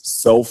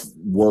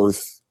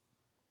self-worth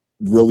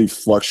really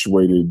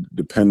fluctuated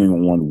depending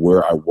on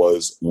where I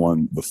was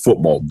on the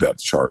football depth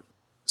chart.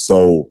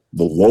 So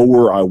the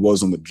lower I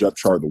was on the depth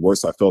chart, the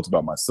worse I felt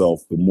about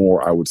myself, the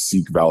more I would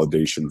seek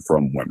validation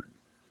from women.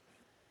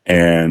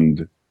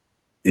 And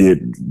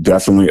it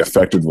definitely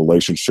affected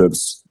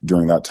relationships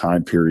during that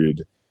time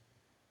period,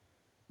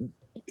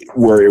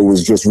 where it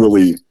was just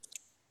really,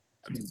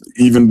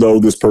 even though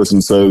this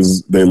person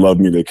says they love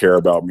me, they care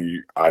about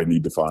me, I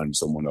need to find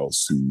someone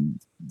else who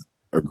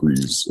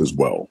agrees as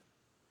well.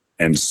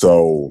 And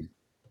so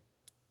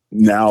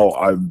now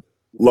I'm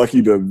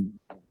lucky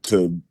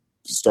to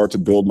start to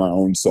build my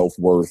own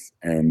self-worth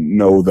and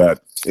know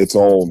that it's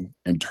all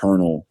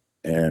internal,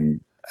 and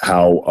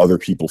how other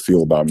people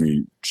feel about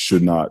me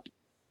should not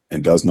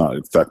and does not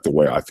affect the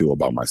way I feel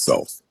about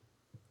myself.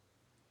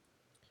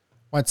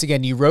 Once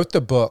again, you wrote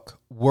the book,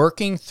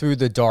 Working Through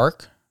the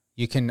Dark.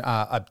 You can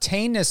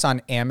obtain this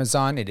on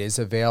Amazon. It is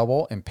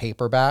available in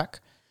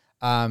paperback.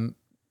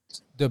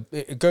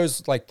 It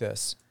goes like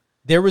this.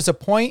 There was a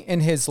point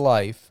in his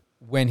life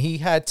when he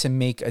had to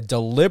make a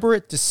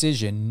deliberate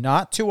decision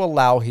not to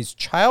allow his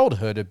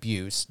childhood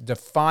abuse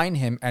define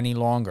him any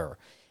longer.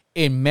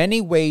 In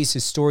many ways,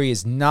 his story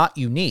is not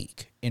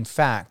unique. In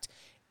fact,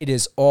 it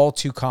is all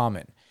too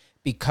common.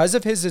 Because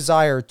of his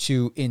desire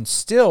to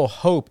instill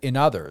hope in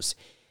others,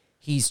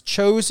 he's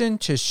chosen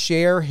to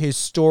share his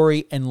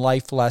story and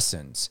life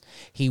lessons.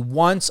 He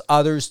wants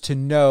others to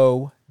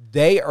know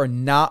they are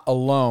not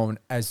alone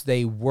as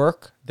they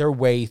work their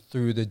way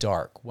through the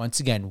dark. Once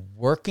again,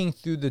 Working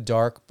Through the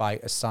Dark by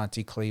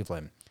Asante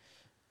Cleveland.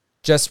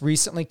 Just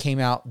recently came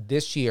out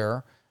this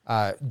year.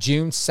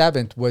 June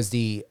 7th was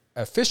the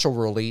official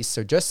release,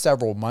 so just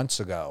several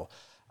months ago.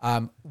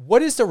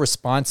 What has the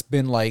response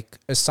been like,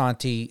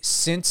 Asante,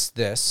 since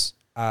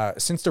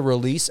the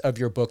release of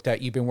your book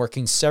that you've been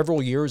working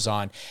several years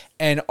on?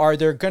 And are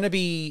there going to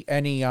be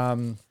any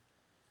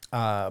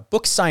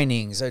book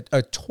signings,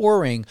 a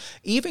touring,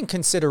 even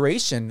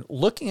consideration,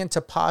 looking into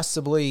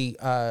possibly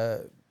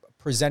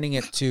presenting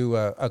it to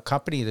a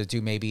company to do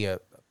maybe a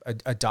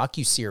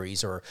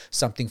docuseries or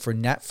something for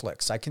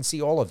Netflix? I can see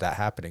all of that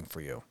happening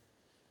for you.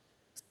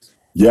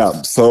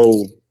 Yeah,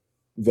 so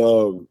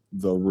the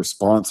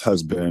response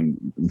has been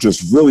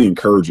just really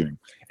encouraging.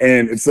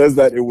 And it says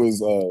that it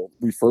was,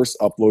 we first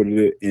uploaded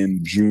it in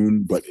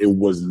June, but it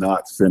was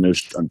not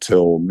finished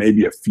until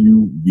maybe a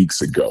few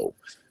weeks ago.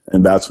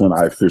 And that's when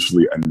I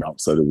officially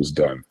announced that it was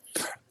done.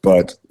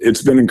 But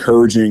it's been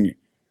encouraging,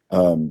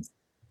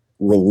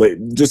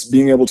 just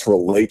being able to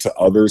relate to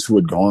others who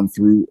had gone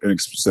through a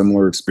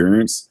similar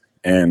experience.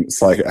 And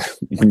it's like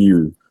when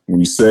you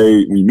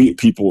meet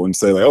people and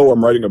say like, oh,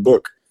 I'm writing a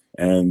book,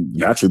 and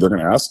naturally they're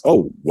going to ask,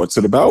 oh, what's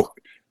it about?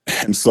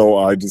 And so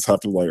I just have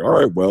to like, all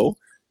right, well,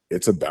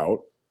 it's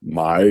about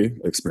my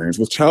experience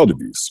with child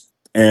abuse.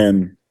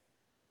 And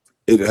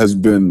it has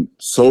been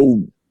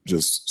so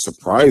just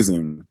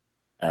surprising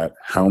at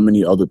how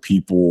many other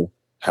people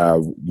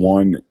have,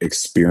 one,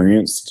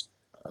 experienced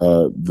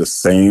a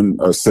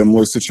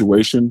similar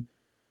situation,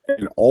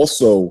 and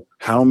also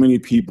how many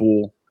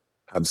people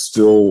are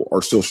still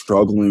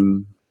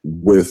struggling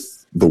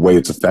with the way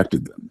it's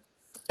affected them.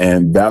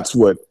 And that's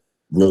what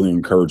really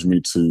encouraged me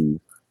to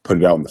put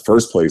it out in the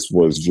first place.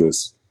 Was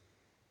just,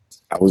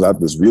 I was at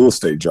this real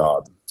estate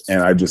job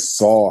and I just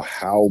saw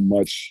how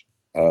much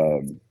I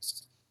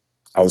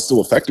was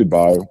still affected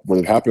by what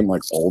had happened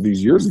like all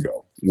these years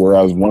ago.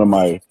 Whereas one of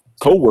my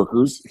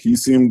coworkers, he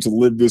seemed to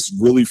live this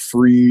really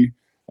free,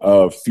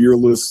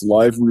 fearless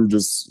life. We were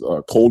just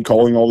cold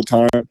calling all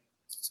the time.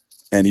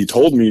 And he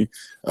told me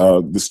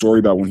the story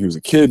about when he was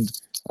a kid,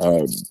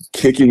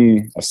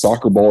 kicking a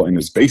soccer ball in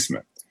his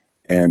basement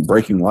and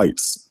breaking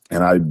lights.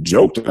 And I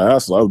joked and I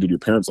asked, oh, did your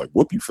parents like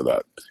whoop you for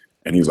that?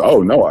 And he's like,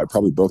 oh no, I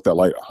probably broke that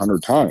light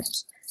 100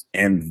 times.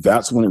 And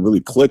that's when it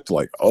really clicked,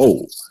 like,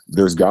 oh,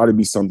 there's got to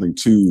be something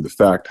to the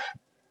fact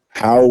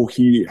how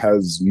he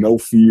has no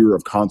fear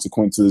of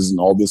consequences and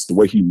all this, the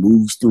way he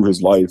moves through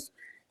his life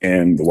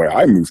and the way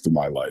I move through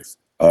my life.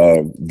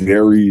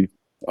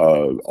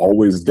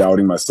 Always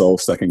doubting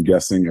myself, second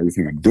guessing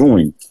everything I'm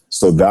doing.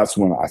 So that's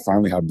when I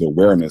finally have the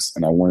awareness,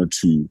 and I wanted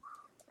to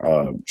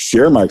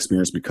share my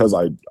experience, because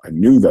I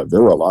knew that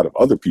there were a lot of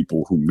other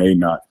people who may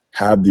not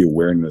have the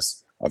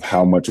awareness of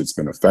how much it's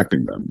been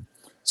affecting them.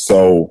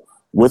 So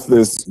with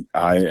this,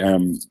 I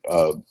am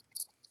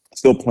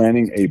still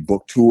planning a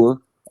book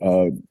tour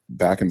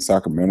back in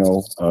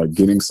Sacramento,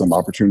 getting some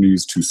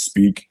opportunities to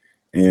speak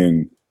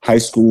in high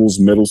schools,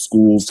 middle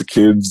schools, to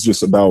kids,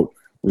 just about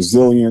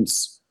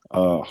resilience,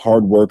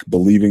 hard work,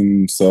 believing in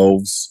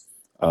themselves.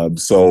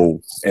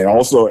 And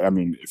also, I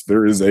mean, if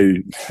there is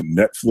a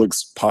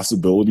Netflix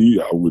possibility,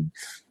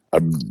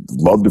 I'd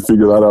love to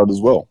figure that out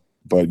as well.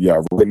 But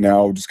yeah, right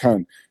now, just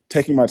kind of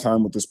taking my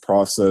time with this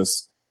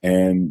process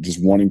and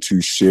just wanting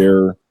to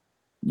share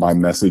my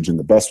message in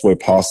the best way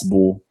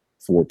possible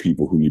for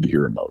people who need to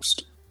hear it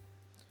most.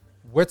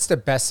 What's the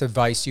best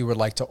advice you would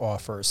like to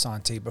offer,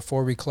 Santi,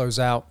 before we close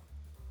out?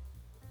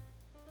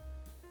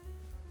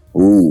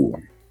 Ooh.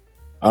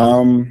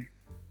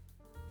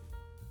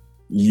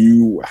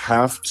 You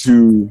have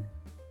to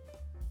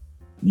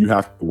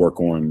work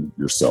on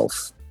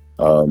yourself.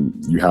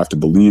 You have to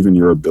believe in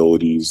your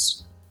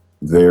abilities.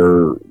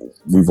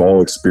 We've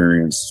all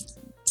experienced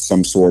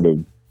some sort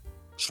of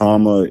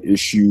trauma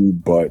issue,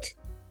 but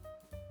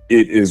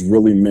it is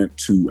really meant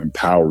to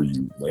empower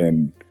you,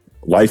 and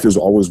life is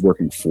always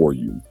working for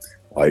you.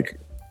 Like,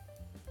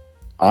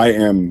 I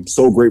am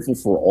so grateful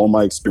for all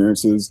my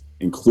experiences,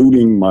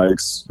 including my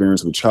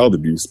experience with child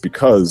abuse,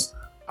 because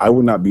I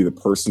would not be the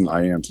person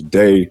I am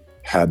today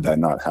had that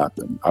not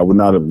happened. I would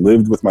not have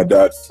lived with my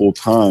dad full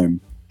time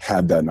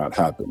had that not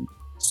happened.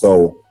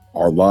 So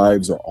our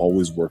lives are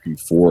always working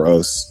for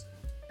us,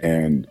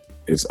 and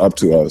it's up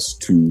to us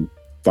to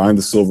find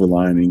the silver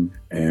lining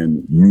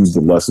and use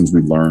the lessons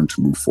we learned to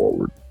move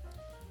forward.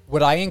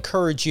 What I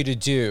encourage you to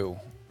do,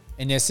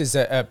 and this is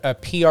a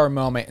PR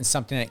moment and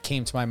something that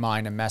came to my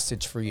mind, a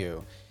message for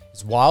you,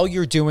 is while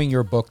you're doing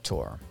your book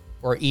tour,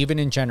 or even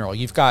in general,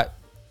 you've got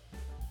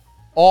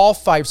all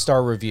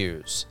 5-star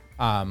reviews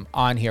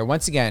on here.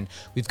 Once again,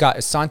 we've got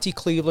Asante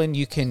Cleveland.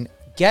 You can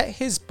get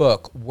his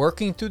book,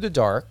 Working Through the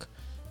Dark,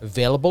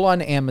 available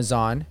on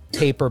Amazon,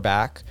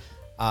 paperback.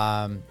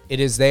 It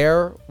is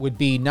there, would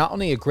be not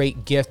only a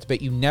great gift,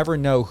 but you never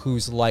know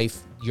whose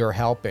life you're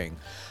helping.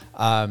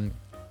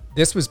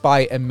 This was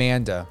by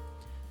Amanda.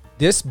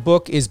 This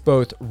book is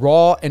both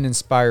raw and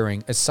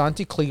inspiring.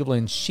 Asante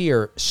Cleveland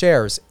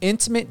shares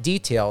intimate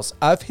details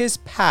of his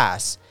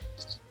past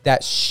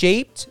that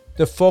shaped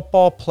the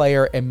football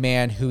player and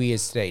man who he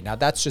is today. Now,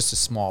 that's just a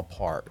small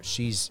part.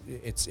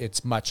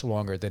 It's much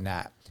longer than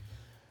that.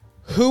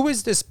 Who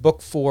is this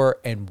book for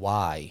and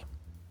why?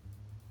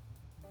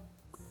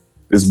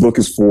 This book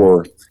is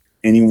for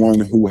anyone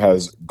who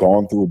has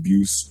gone through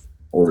abuse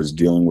or is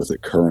dealing with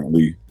it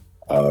currently,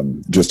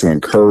 just to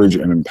encourage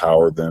and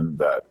empower them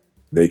that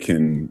they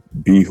can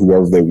be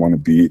whoever they want to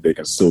be. They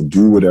can still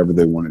do whatever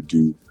they want to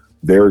do.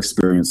 Their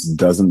experience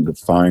doesn't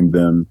define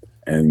them,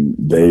 and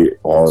they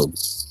are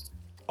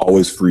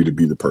always free to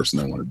be the person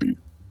they want to be.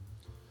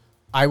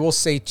 I will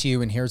say to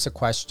you, and here's a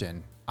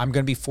question. I'm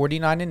going to be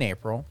 49 in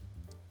April,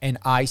 and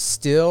I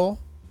still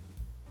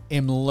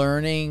am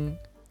learning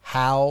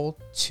how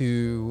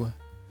to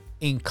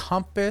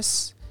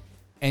encompass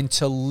and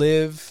to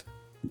live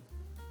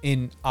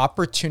in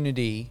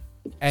opportunity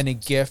and a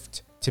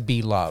gift to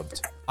be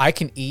loved. I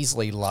can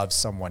easily love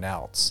someone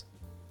else.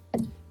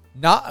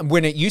 Not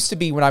when it used to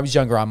be when I was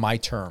younger on my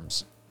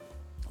terms,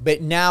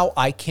 but now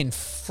I can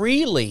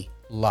freely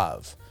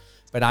love.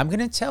 But I'm going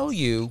to tell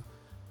you,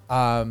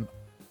 I'm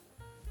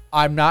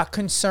not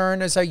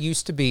concerned as I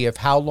used to be of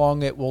how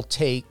long it will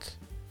take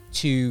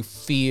to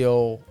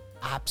feel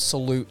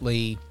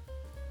absolutely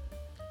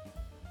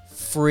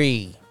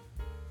free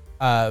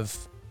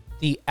of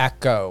the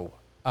echo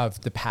of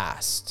the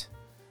past.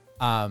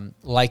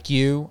 Like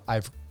you,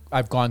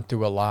 I've gone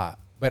through a lot,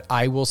 but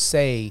I will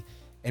say,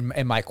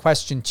 and my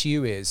question to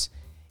you is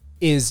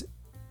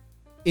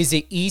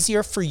it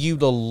easier for you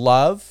to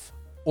love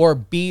or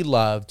be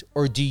loved,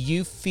 or do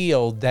you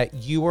feel that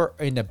you are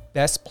in the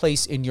best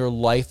place in your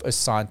life,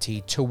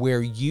 Asante, to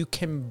where you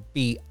can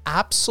be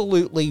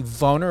absolutely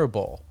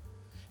vulnerable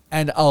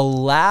and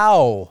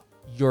allow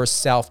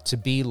yourself to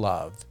be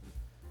loved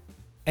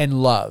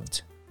and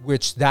loved,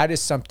 which that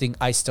is something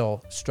I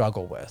still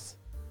struggle with?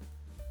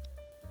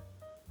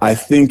 I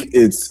think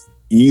it's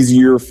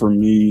easier for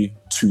me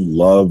to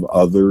love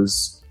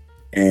others,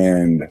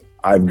 and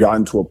I've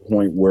gotten to a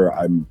point where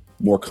I'm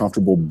more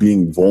comfortable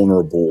being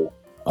vulnerable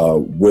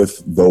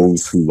with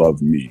those who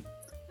love me.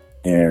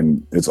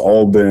 And it's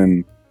all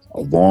been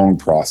a long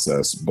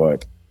process,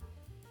 but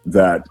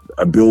that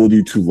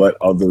ability to let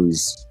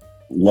others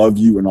love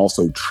you and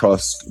also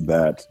trust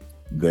that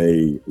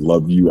they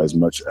love you as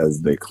much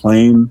as they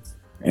claim,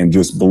 and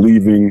just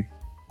believing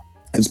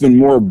It's been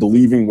more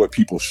believing what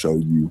people show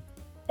you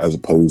as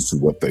opposed to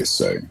what they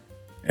say.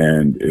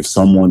 And if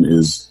someone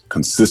is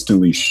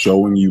consistently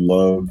showing you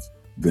love,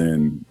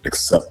 then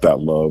accept that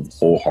love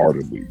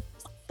wholeheartedly.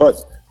 But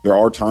there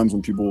are times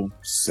when people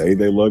say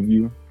they love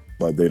you,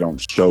 but they don't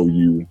show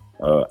you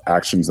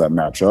actions that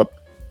match up,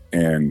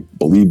 and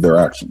believe their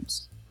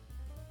actions.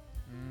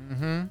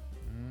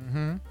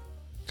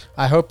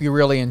 I hope you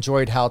really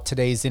enjoyed how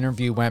today's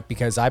interview went,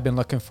 because I've been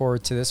looking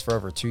forward to this for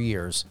over 2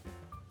 years.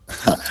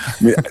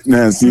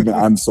 Man, Stephen,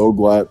 I'm so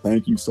glad.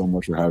 Thank you so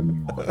much for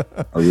having me on.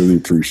 I really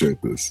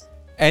appreciate this.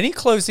 Any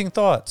closing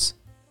thoughts?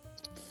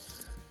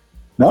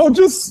 No,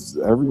 just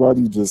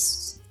everybody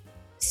just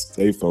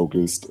stay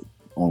focused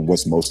on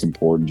what's most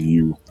important to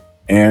you.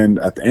 And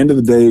at the end of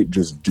the day,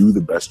 just do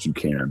the best you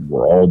can.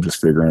 We're all just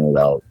figuring it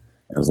out.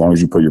 And as long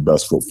as you put your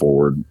best foot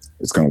forward,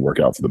 it's going to work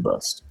out for the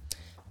best.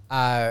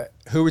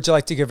 Who would you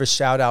like to give a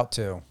shout out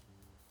to?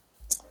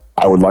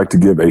 I would like to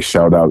give a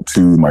shout out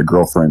to my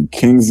girlfriend,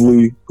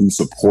 Kingsley, who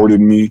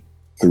supported me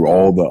through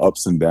all the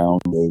ups and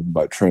downs of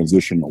my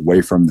transition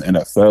away from the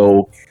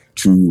NFL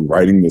to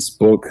writing this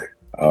book.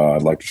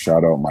 I'd like to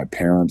shout out my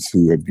parents,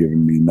 who have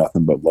given me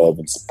nothing but love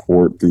and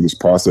support through this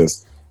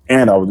process.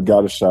 And I would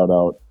got to shout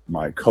out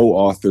my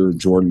co-author,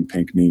 Jordan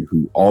Pinkney,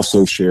 who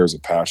also shares a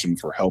passion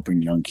for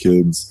helping young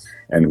kids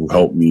and who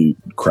helped me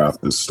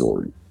craft this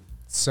story.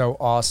 So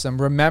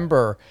awesome.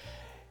 Remember,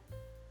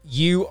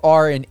 you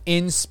are an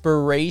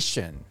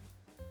inspiration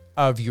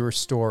of your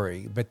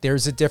story, but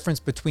there's a difference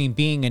between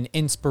being an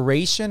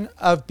inspiration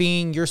of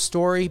being your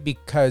story,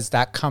 because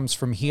that comes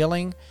from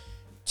healing,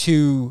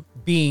 to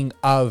being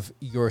of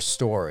your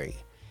story.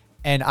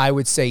 And I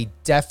would say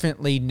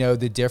definitely know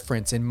the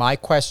difference. And my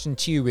question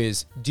to you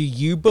is, do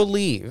you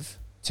believe,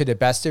 to the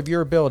best of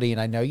your ability, and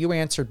I know you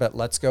answered, but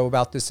let's go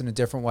about this in a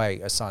different way,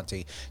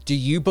 Asante. Do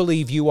you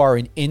believe you are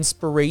an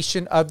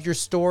inspiration of your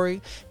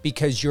story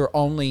because you're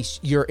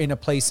in a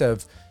place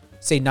of,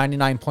 say,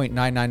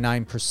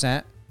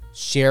 99.999%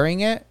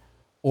 sharing it?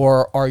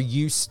 Or are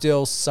you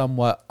still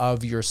somewhat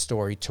of your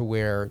story to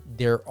where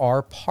there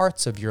are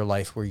parts of your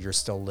life where you're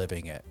still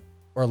living it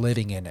or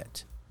living in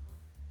it?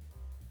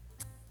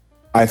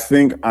 I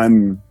think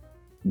I'm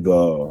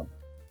the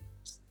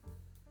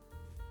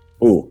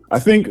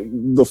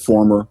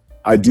former.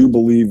 I do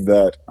believe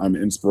that I'm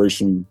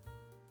inspiration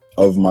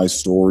of my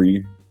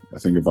story. I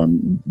think, if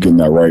I'm getting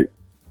that right,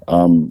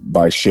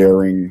 by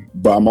sharing,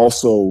 but I'm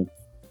also,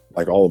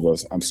 like all of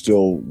us, I'm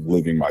still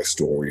living my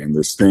story, and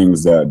there's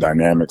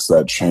dynamics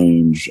that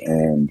change,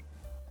 and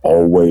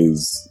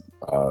always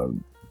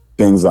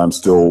things I'm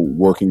still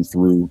working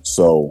through.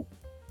 So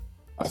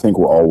I think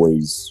we're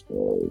always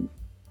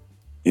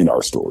in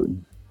our story.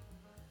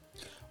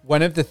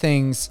 One of the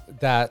things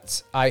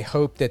that I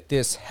hope that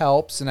this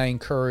helps, and I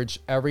encourage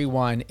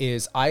everyone,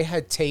 is I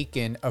had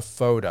taken a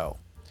photo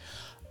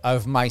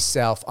of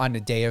myself on the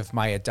day of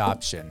my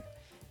adoption.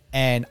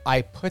 And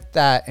I put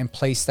that and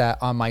placed that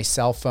on my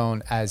cell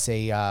phone as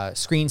a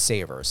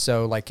screensaver.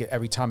 So like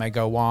every time I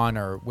go on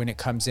or when it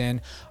comes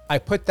in, I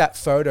put that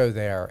photo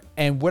there.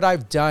 And what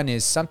I've done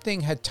is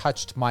something had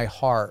touched my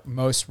heart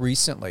most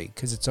recently,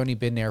 because it's only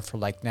been there for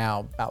like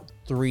now about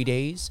 3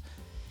 days.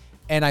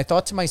 And I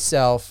thought to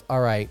myself,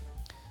 all right,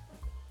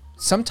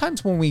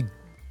 sometimes when we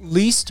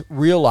least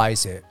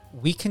realize it,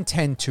 we can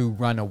tend to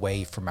run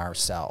away from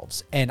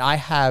ourselves. And I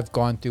have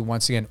gone through,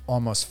 once again,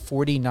 almost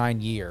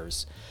 49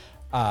 years,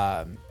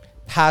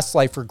 past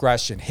life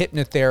regression,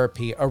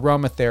 hypnotherapy,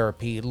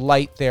 aromatherapy,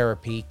 light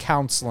therapy,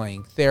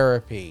 counseling,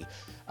 therapy.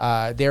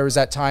 There was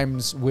at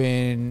times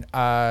when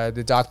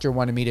the doctor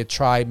wanted me to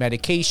try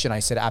medication. I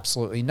said,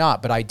 absolutely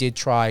not. But I did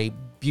try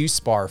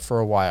Buspar for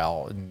a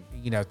while, and,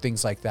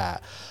 things like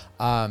that.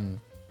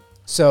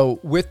 So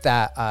with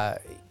that,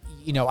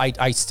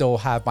 I still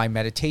have my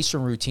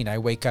meditation routine. I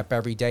wake up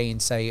every day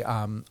and say,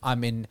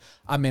 I'm in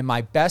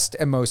my best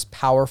and most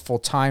powerful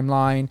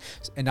timeline.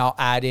 And I'll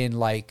add in,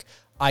 like,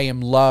 I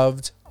am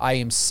loved. I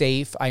am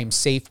safe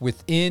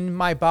within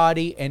my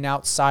body and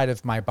outside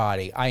of my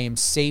body. I am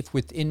safe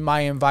within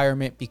my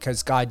environment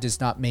because God does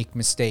not make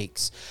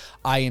mistakes.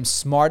 I am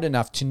smart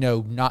enough to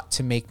know not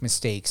to make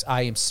mistakes.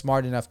 I am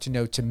smart enough to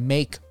know to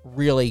make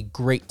really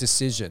great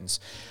decisions.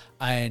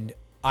 And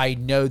I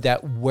know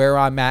that where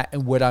I'm at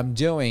and what I'm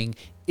doing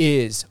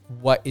is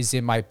what is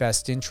in my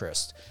best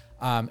interest.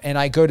 And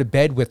I go to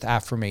bed with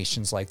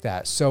affirmations like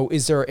that. So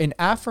is there an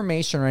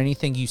affirmation or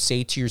anything you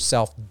say to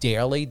yourself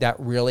daily that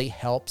really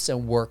helps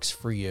and works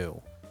for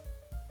you?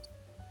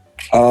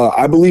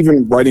 I believe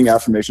in writing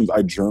affirmations.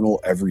 I journal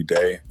every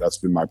day. That's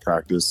been my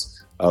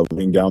practice,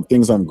 writing down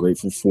things I'm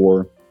grateful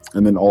for.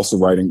 And then also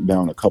writing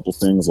down a couple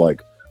things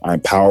like,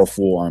 I'm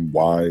powerful, I'm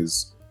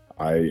wise,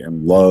 I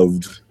am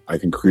loved, I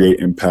can create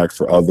impact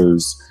for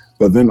others.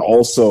 But then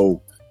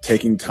also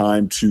taking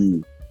time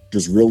to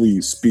just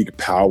really speak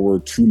power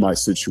to my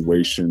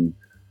situation,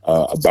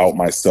 about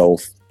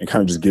myself, and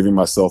kind of just giving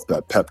myself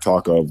that pep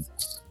talk of,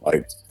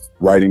 like,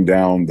 writing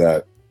down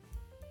that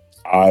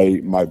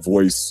my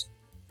voice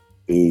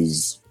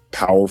is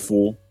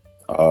powerful.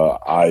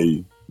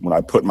 I when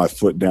I put my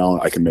foot down,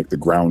 I can make the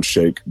ground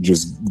shake.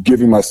 Just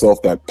giving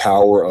myself that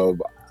power of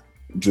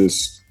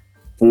just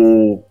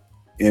full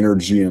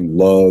energy and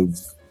love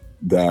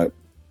that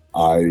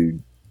I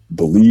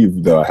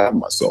believe that I have in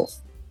myself.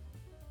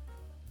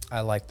 I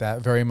like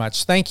that very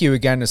much. Thank you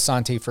again,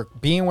 Asante, for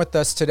being with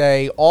us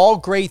today. All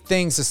great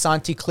things,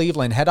 Asante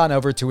Cleveland. Head on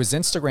over to his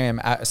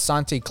Instagram at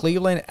Asante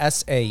Cleveland,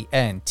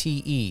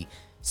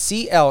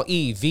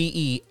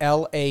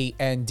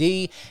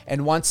 SanteCleveland.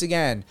 And once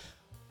again,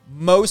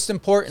 most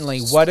importantly,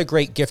 what a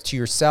great gift to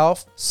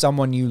yourself,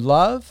 someone you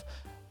love.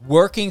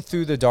 Working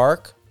Through the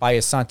Dark by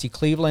Asante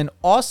Cleveland.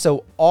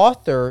 Also,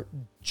 author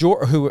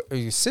who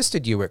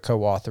assisted you at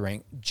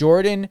co-authoring,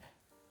 Jordan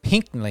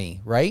Pinkney,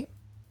 right?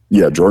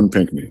 Yeah, Jordan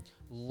Pinkney.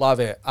 Love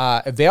it.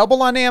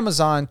 Available on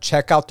Amazon.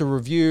 Check out the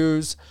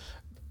reviews.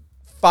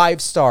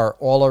 5-star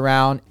all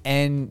around,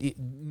 and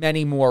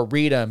many more.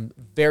 Read them.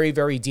 Very,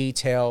 very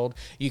detailed.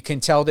 You can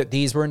tell that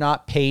these were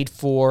not paid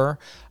for.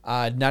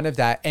 None of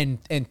that.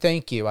 And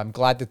thank you. I'm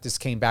glad that this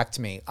came back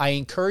to me. I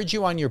encourage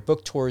you on your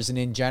book tours and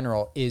in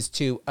general is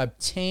to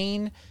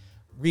obtain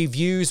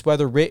reviews,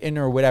 whether written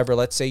or whatever.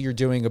 Let's say you're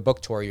doing a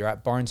book tour. You're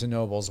at Barnes &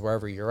 Nobles,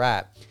 wherever you're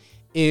at.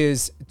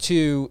 Is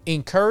to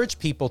encourage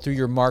people through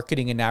your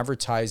marketing and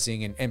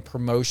advertising and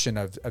promotion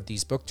of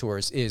these book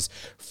tours is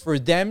for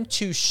them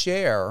to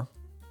share,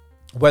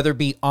 whether it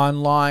be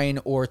online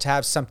or to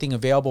have something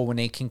available when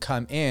they can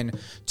come in,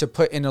 to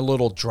put in a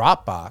little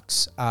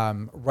Dropbox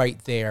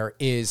right there,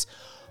 is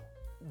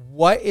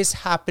what is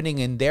happening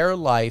in their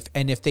life.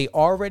 And if they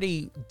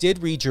already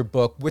did read your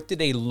book, what did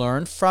they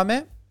learn from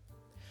it?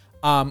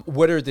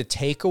 What are the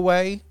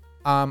takeaway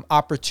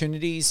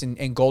opportunities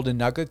and golden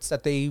nuggets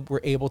that they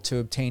were able to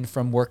obtain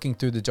from Working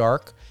Through the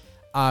Dark?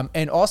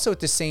 And also at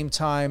the same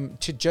time,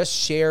 to just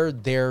share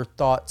their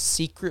thoughts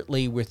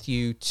secretly with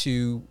you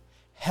to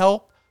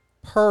help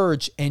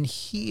purge and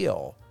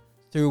heal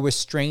through a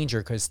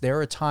stranger. Because there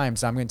are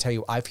times, I'm going to tell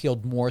you, I've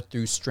healed more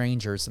through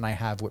strangers than I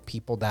have with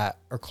people that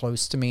are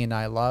close to me and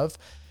I love,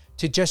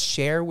 to just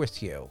share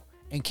with you.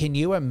 And can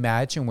you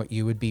imagine what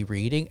you would be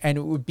reading? And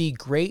it would be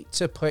great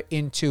to put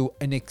into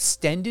an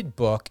extended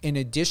book in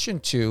addition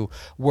to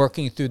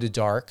Working Through the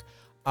Dark,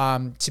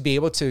 to be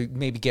able to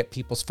maybe get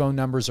people's phone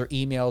numbers or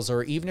emails,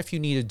 or even if you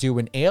need to do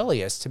an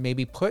alias, to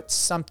maybe put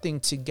something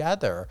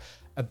together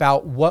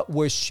about what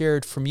was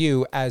shared from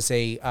you as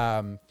a,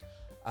 not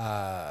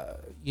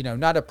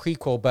a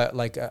prequel, but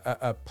like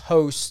a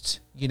post,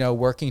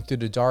 Working Through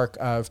the Dark,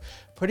 of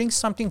putting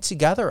something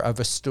together of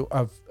a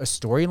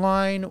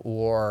storyline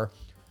or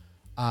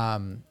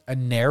a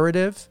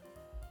narrative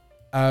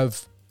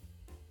of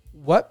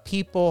what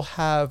people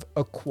have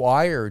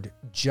acquired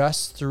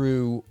just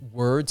through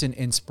words and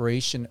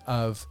inspiration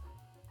of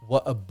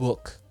what a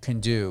book can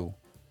do.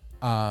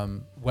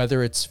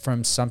 Whether it's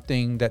from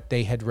something that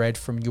they had read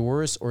from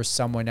yours or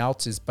someone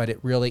else's, but it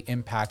really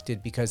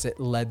impacted because it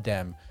led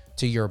them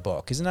to your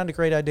book. Isn't that a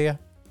great idea?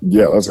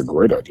 Yeah, that's a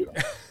great idea.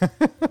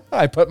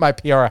 I put my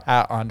PR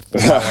hat on.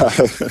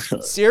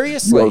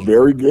 Seriously. You are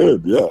very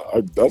good. Yeah,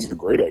 that's a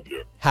great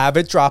idea. Have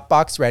a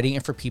Dropbox ready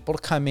and for people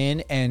to come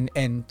in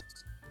and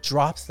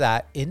drop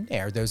that in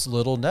there, those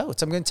little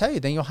notes. I'm going to tell you,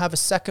 then you'll have a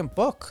second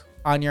book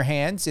on your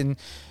hands, and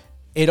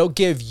it'll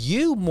give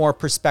you more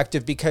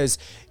perspective because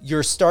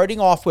you're starting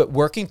off with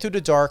Working Through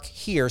the Dark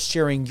here,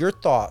 sharing your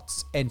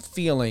thoughts and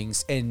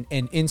feelings and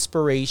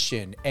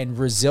inspiration and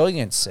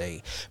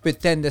resiliency.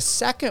 But then the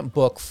second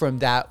book from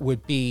that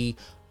would be,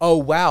 oh,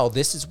 wow,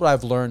 this is what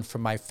I've learned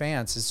from my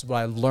fans. This is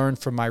what I've learned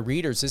from my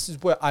readers. This is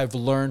what I've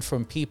learned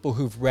from people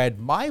who've read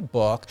my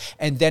book.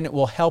 And then it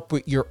will help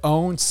with your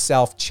own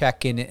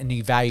self-check-in and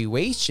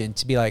evaluation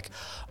to be like,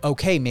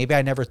 okay, maybe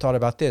I never thought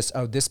about this.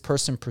 Oh, this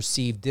person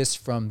perceived this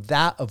from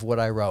that of what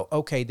I wrote.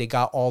 Okay, they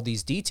got all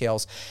these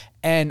details.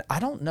 And I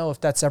don't know if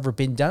that's ever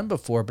been done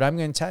before, but I'm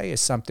going to tell you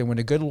something. When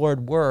the good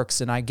Lord works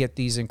and I get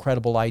these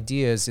incredible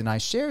ideas and I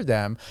share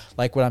them,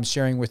 like what I'm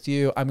sharing with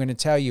you, I'm going to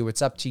tell you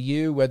it's up to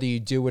you whether you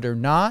do it or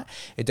not.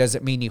 It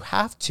doesn't mean you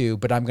have to,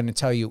 but I'm going to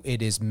tell you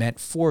it is meant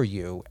for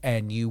you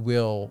and you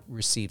will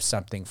receive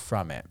something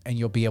from it and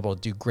you'll be able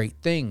to do great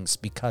things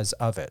because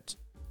of it.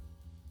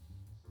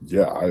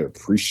 Yeah, I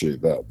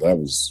appreciate that. That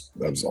was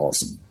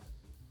awesome.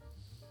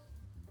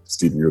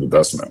 Stephen, you're the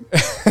best, man.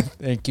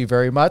 Thank you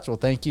very much. Well,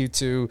 thank you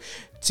to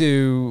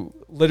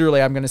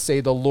literally, I'm going to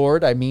say the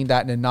Lord. I mean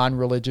that in a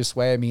non-religious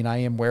way. I mean, I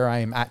am where I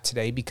am at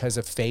today because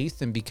of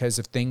faith and because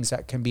of things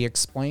that can be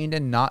explained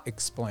and not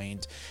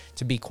explained,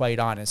 to be quite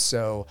honest.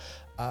 So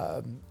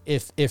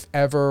if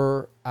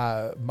ever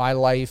my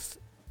life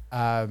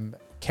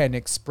can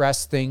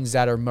express things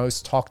that are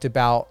most talked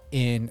about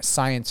in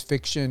science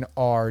fiction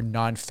or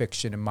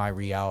nonfiction in my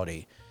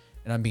reality.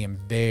 And I'm being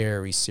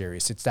very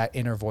serious. It's that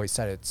inner voice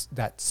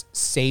that's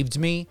saved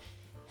me,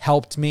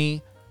 helped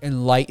me,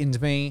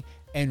 enlightened me,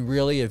 and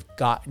really have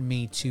gotten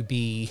me to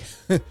be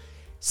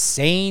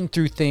sane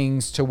through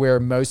things to where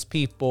most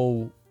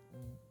people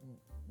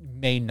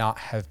may not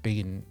have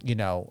been,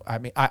 I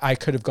mean, I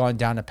could have gone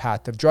down a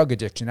path of drug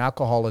addiction,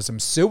 alcoholism,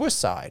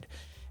 suicide,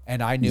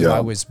 and I knew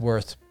I was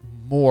worth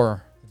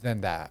more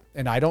than that.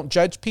 And I don't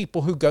judge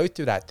people who go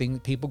through that thing.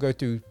 People go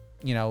through,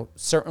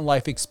 certain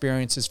life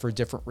experiences for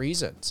different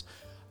reasons.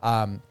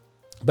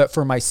 But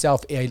for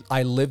myself,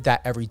 I lived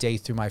that every day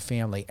through my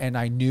family, and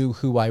I knew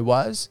who I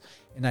was,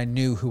 and I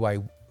knew who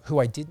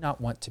I did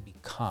not want to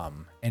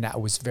become. And I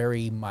was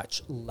very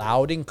much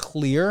loud and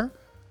clear,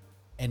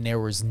 and there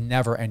was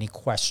never any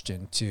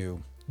question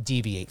to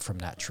deviate from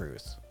that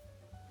truth.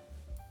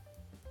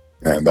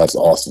 Man, that's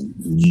awesome.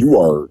 You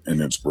are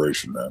an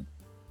inspiration, man.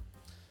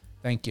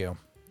 Thank you.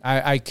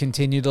 I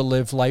continue to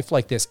live life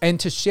like this. And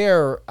to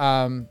share,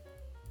 I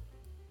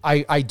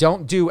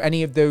don't do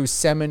any of those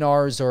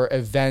seminars or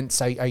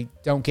events. I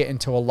don't get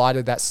into a lot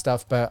of that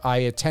stuff, but I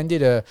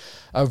attended a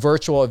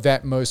virtual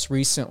event most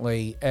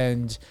recently,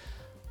 and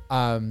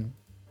I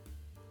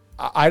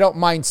don't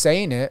mind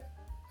saying it,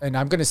 and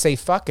I'm going to say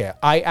fuck it.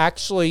 I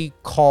actually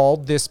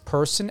called this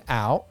person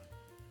out.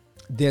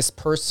 This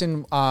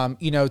person,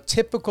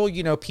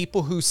 typical,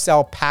 people who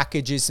sell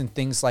packages and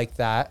things like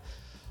that.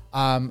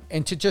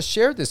 And to just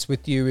share this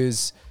with you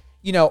is,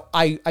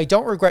 I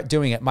don't regret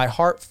doing it. My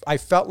heart, I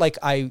felt like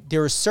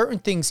there are certain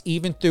things,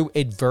 even through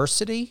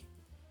adversity,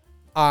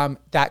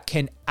 that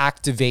can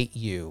activate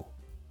you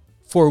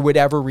for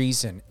whatever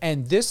reason.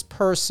 And this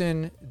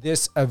person,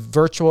 this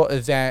virtual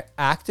event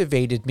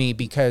activated me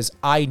because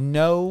I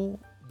know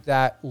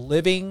that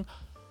living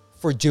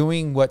for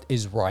doing what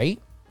is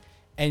right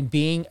and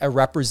being a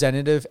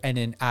representative and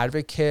an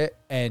advocate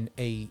and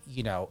a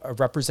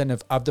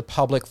representative of the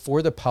public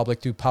for the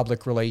public through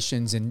public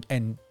relations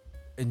and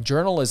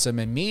journalism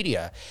and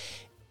media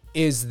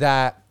is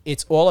that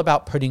it's all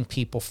about putting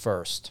people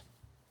first.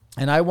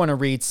 And I want to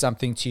read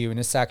something to you, and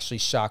this actually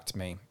shocked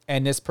me.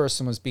 And this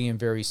person was being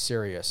very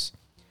serious.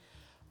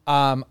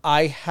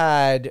 I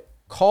had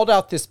called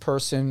out this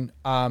person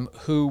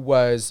who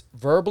was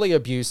verbally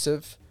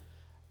abusive,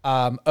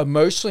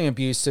 emotionally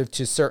abusive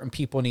to certain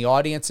people in the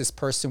audience. This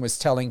person was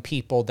telling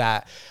people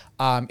that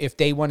if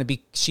they want to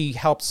be, she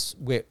helps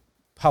with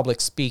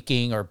public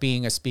speaking or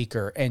being a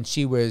speaker. And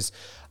she was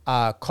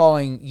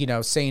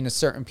calling, saying to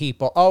certain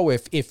people, oh,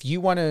 if you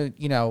want to,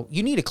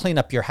 you need to clean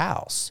up your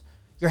house.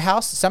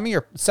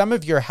 Some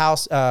of your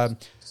house,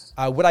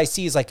 what I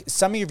see is like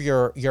some of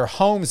your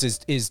homes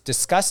is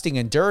disgusting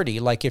and dirty.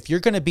 Like if you're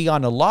going to be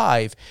on a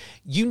live,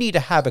 you need to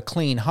have a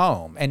clean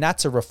home, and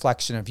that's a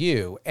reflection of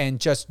you.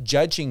 And just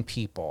judging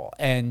people.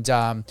 And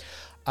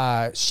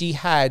she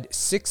had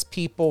 6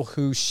 people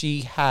who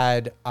she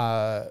had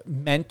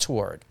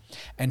mentored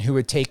and who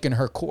had taken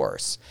her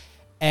course.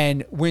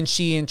 And when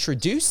she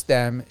introduced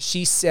them,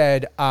 she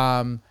said,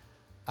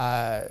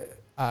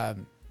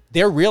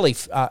 they're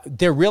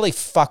really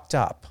fucked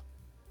up.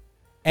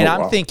 And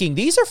I'm thinking,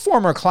 these are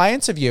former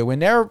clients of you,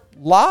 and they're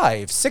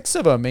live, 6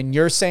 of them, and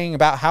you're saying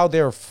about how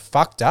they're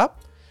fucked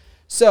up.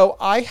 So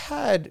I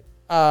had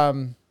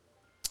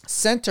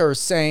sent her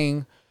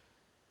saying,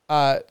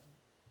 the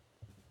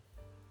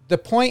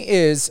point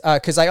is,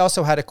 because I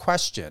also had a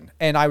question,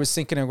 and I was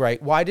thinking, right,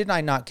 why did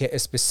I not get a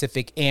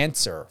specific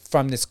answer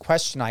from this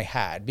question I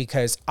had?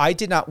 Because I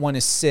did not want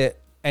to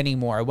sit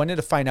anymore. I wanted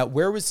to find out,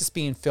 where was this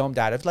being filmed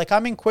out of? Like,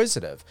 I'm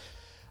inquisitive.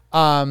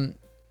 However,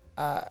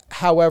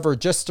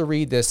 just to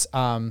read this,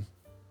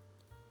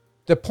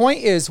 the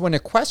point is, when a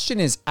question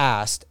is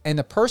asked and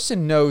the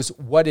person knows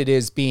what it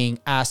is being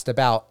asked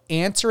about,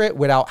 answer it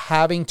without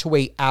having to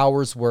wait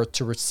hours worth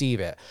to receive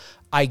it.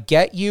 I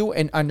get you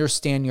and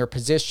understand your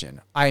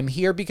position. I am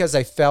here because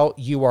I felt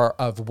you are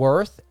of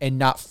worth and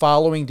not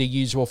following the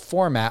usual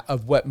format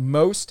of what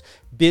most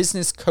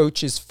business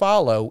coaches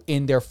follow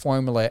in their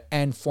formula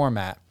and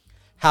format.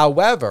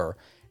 However,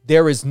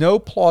 there is no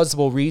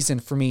plausible reason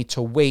for me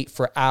to wait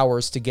for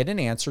hours to get an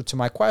answer to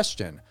my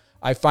question.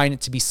 I find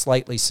it to be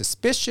slightly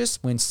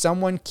suspicious when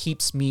someone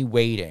keeps me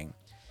waiting.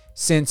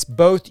 Since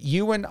both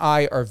you and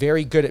I are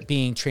very good at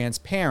being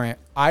transparent,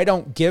 I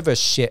don't give a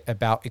shit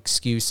about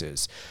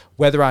excuses.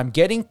 Whether I'm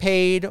getting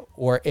paid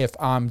or if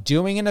I'm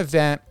doing an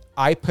event,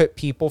 I put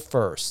people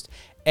first.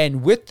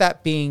 And with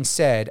that being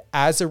said,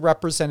 as a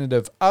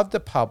representative of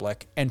the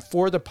public and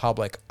for the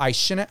public, I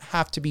shouldn't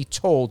have to be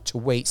told to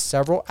wait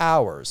several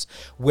hours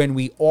when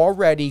we are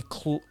already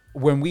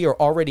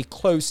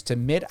close to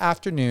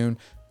mid-afternoon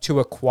to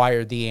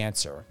acquire the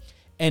answer.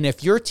 And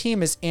if your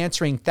team is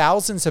answering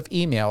thousands of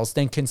emails,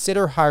 then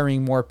consider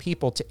hiring more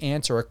people to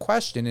answer a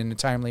question in a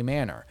timely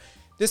manner.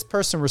 This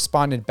person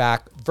responded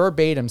back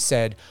verbatim,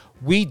 said,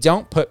 "We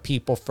don't put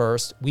people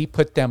first, we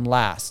put them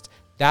last.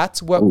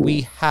 That's what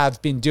we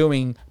have been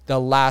doing the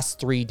last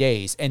 3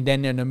 days." And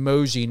then an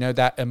emoji,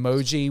 that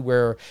emoji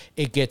where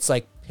it gets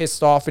like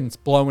pissed off and it's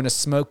blowing a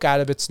smoke out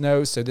of its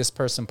nose. So this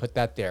person put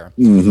that there.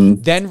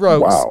 Mm-hmm.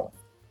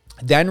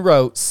 Then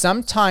wrote,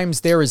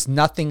 "Sometimes there is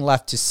nothing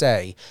left to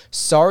say.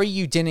 Sorry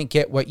you didn't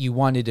get what you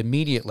wanted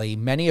immediately.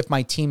 Many of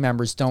my team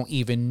members don't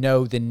even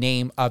know the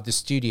name of the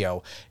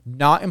studio.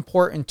 Not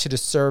important to the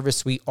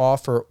service we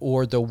offer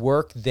or the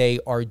work they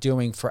are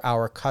doing for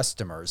our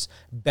customers.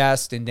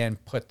 Best," and then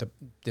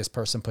this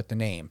person put the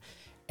name.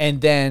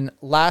 And then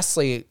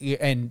lastly,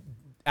 and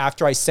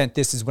after I sent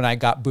this is when I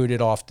got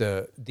booted off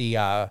the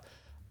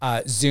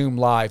Zoom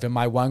live. And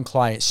my one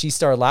client, she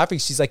started laughing.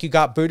 She's like, you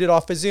got booted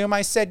off of Zoom?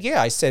 I said,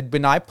 yeah. I said,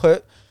 when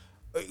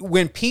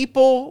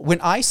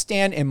I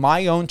stand in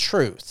my own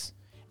truth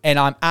and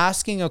I'm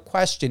asking a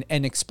question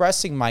and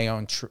expressing my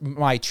own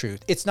my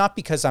truth, it's not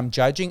because I'm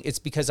judging. It's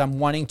because I'm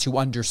wanting to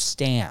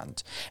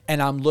understand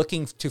and I'm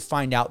looking to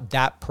find out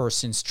that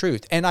person's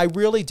truth. And I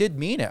really did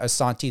mean it,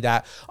 Asante,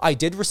 that I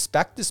did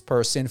respect this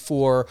person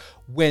for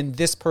when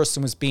this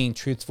person was being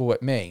truthful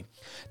with me.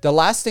 The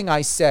last thing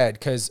I said,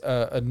 because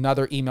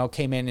another email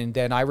came in, and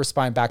then I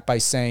responded back by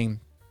saying,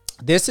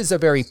 this is a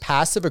very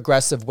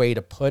passive-aggressive way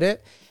to put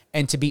it.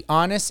 And to be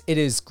honest, it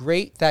is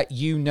great that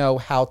you know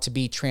how to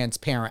be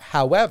transparent.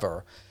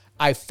 However,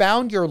 I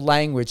found your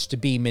language to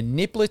be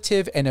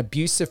manipulative and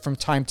abusive from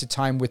time to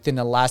time within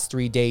the last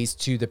 3 days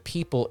to the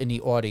people in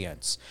the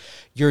audience.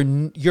 You're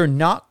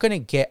not going to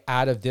get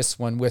out of this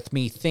one with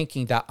me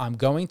thinking that I'm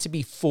going to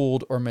be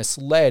fooled or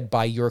misled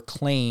by your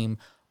claim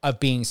of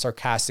being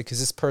sarcastic, because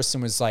this person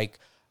was like,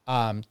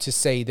 to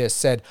say this,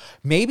 said,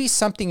 maybe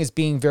something is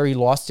being very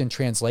lost in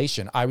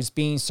translation. I was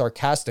being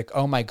sarcastic.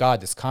 Oh my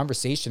God, this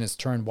conversation has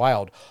turned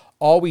wild.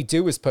 All we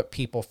do is put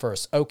people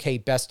first. Okay,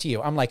 best to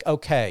you. I'm like,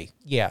 okay,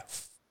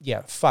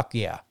 fuck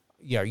yeah.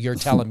 Yeah, you're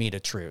telling me the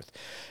truth.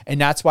 And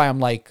that's why I'm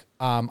like,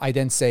 I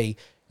then say,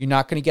 you're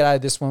not going to get out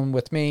of this one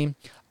with me.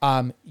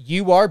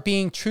 You are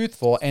being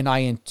truthful, and I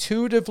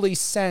intuitively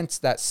sense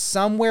that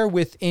somewhere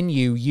within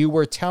you, you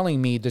were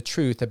telling me the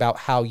truth about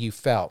how you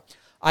felt.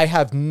 I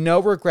have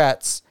no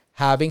regrets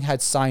having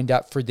had signed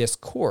up for this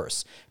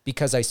course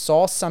because I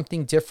saw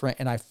something different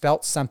and I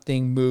felt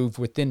something move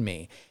within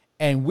me.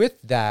 And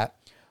with that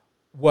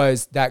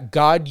was that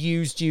God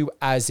used you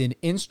as an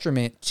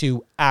instrument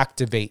to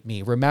activate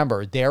me.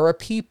 Remember, there are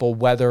people,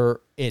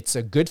 whether it's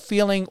a good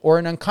feeling or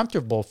an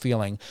uncomfortable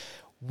feeling,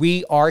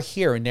 we are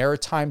here, and there are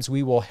times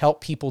we will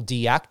help people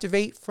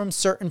deactivate from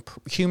certain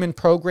human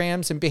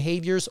programs and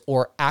behaviors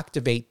or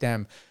activate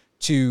them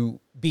to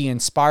be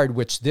inspired,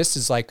 which this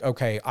is like,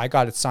 okay, I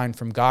got a sign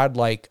from God.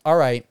 Like, all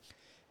right,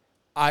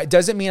 it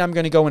doesn't mean I'm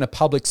going to go into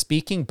public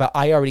speaking, but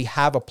I already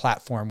have a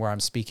platform where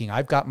I'm speaking.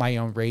 I've got my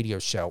own radio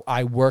show.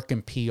 I work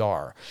in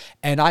PR,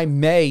 and I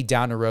may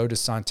down the road,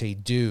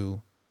 Asante,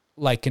 do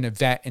like an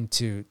event and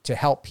to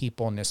help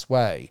people in this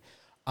way.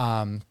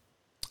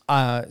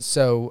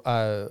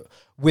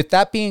 With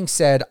that being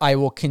said, I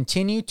will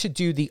continue to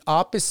do the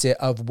opposite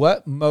of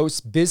what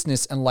most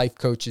business and life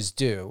coaches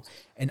do.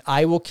 And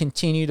I will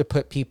continue to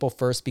put people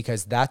first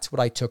because that's what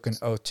I took an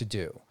oath to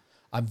do.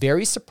 I'm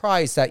very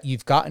surprised that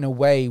you've gotten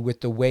away with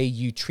the way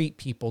you treat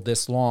people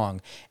this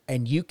long,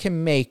 and you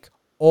can make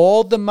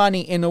all the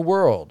money in the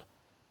world,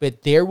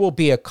 but there will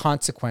be a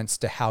consequence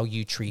to how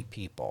you treat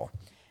people.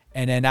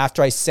 And then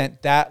after I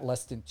sent that,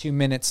 less than 2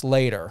 minutes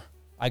later,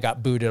 I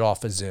got booted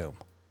off of Zoom.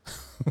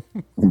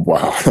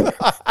 Wow.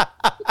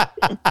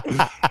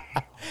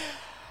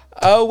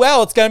 Oh,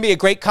 well, it's going to be a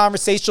great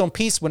conversational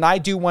piece when I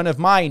do one of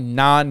my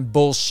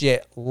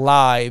non-bullshit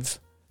live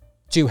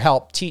to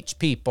help teach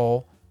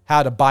people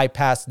how to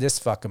bypass this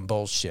fucking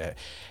bullshit.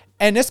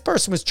 And this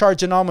person was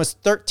charging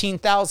almost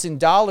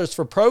 $13,000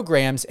 for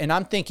programs. And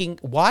I'm thinking,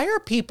 why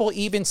are people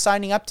even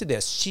signing up to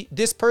this?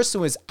 This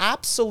person was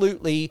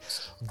absolutely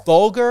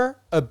vulgar,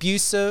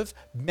 abusive,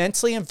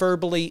 mentally and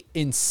verbally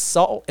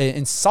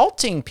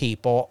insulting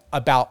people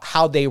about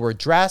how they were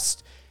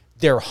dressed,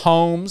 their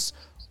homes,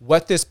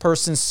 what this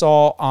person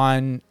saw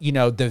on,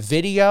 the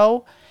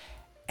video.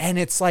 And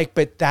it's like,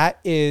 but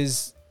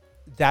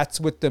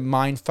that's what the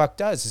mind fuck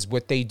does, is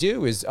what they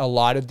do is a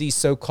lot of these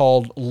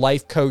so-called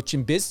life coach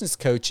and business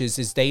coaches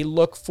is they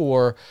look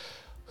for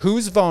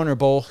who's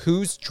vulnerable,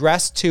 who's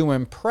dressed to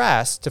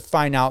impress to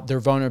find out their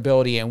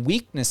vulnerability and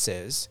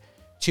weaknesses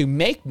to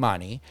make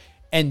money.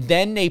 And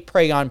then they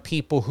prey on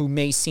people who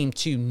may seem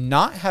to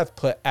not have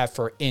put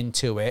effort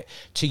into it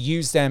to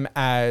use them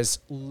as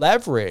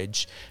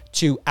leverage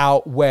to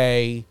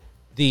outweigh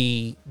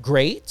the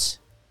great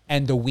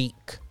and the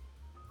weak.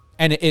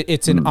 And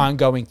it's an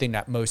ongoing thing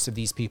that most of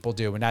these people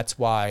do. And that's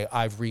why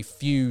I've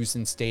refused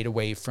and stayed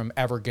away from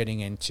ever getting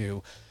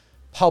into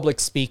public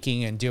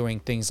speaking and doing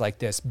things like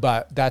this.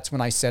 But that's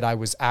when I said I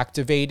was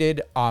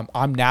activated.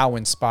 I'm now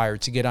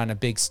inspired to get on a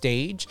big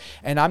stage,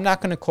 and I'm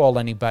not going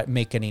to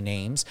make any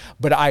names,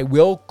 but I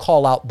will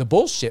call out the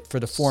bullshit for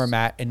the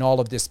format and all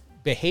of this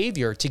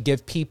behavior to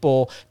give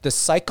people the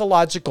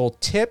psychological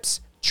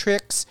tips,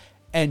 tricks,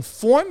 and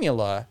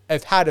formula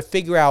of how to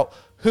figure out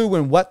who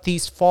and what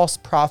these false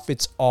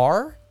prophets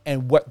are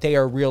and what they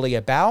are really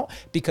about,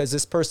 because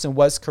this person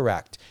was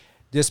correct.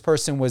 This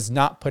person was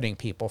not putting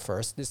people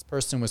first. This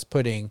person was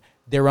putting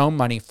their own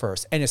money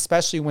first. And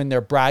especially when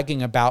they're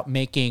bragging about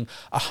making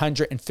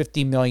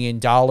 $150 million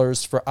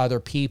for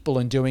other people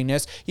and doing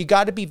this, you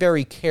got to be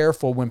very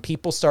careful when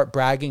people start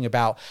bragging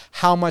about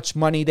how much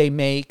money they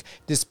make.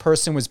 This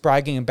person was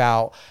bragging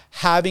about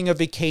having a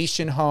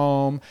vacation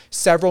home,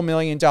 several $1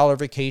 million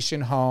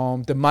vacation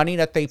home, the money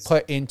that they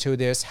put into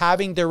this,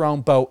 having their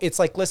own boat. It's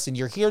like, listen,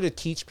 you're here to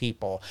teach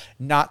people,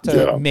 not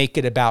to make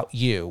it about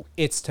you.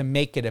 It's to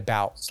make it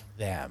about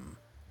them.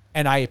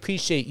 And I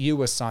appreciate you,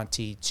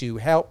 Asante, to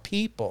help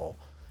people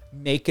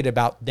make it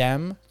about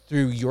them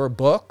through your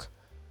book,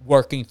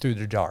 Working Through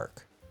the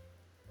Dark,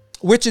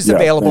 which is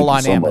available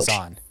on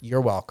Amazon.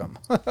 You're welcome.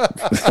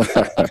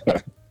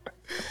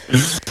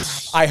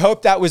 I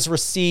hope that was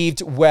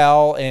received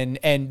well.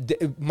 And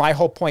my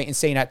whole point in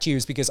saying that to you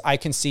is because I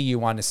can see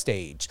you on a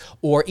stage,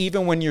 or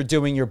even when you're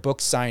doing your book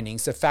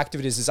signings. The fact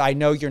of it is I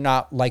know you're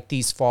not like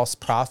these false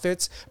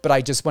prophets, but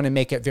I just want to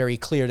make it very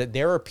clear that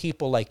there are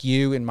people like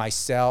you and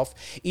myself,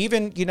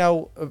 even,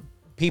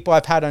 people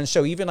I've had on the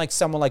show, even like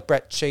someone like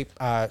Brett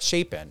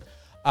Chapin,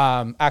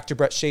 actor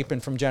Brett Chapin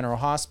from General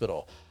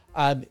Hospital.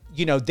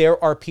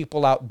 There are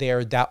people out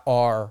there that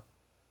are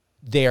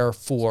there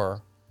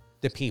for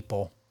the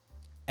people.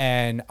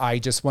 And I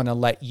just want to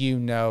let you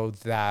know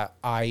that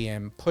I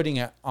am putting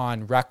it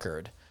on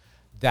record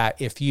that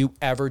if you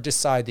ever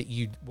decide that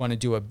you want to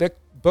do a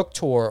book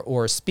tour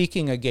or a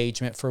speaking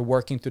engagement for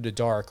Working Through the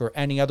Dark or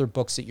any other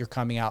books that you're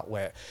coming out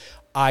with,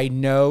 I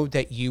know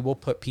that you will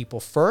put people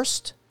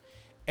first.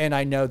 And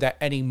I know that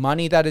any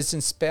money that is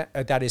spent,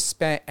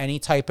 any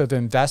type of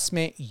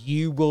investment,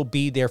 you will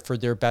be there for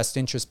their best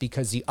interest.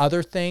 Because the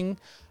other thing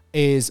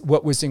is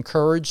what was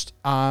encouraged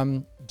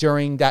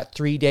during that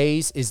 3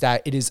 days is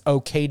that it is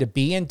okay to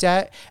be in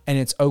debt, and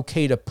it's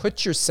okay to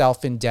put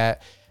yourself in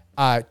debt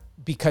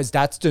because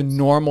that's the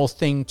normal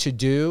thing to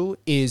do,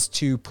 is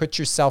to put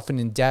yourself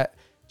in debt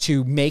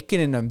to make it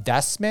an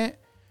investment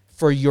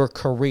for your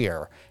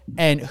career.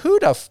 And who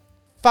the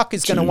fuck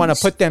is going to want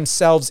to put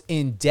themselves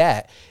in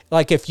debt?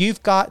 Like if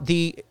you've got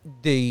the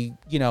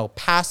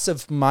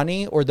passive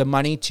money or the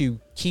money to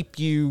keep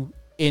you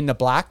in the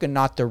black and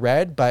not the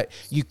red, but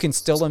you can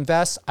still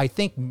invest, I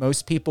think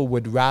most people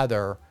would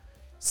rather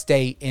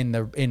stay in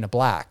the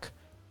black,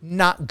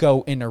 not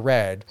go in the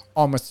red,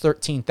 almost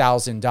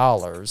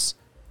 $13,000.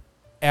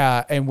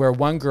 And where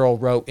one girl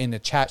wrote in the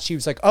chat, she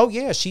was like, oh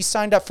yeah, she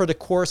signed up for the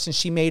course and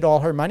she made all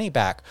her money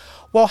back.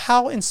 Well,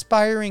 how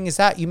inspiring is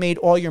that? You made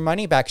all your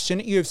money back.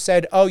 Shouldn't you have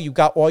said, oh, you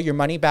got all your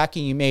money back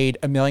and you made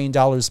 $1 million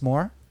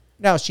more?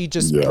 No, she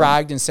just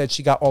bragged and said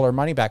she got all her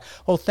money back.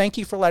 Well, thank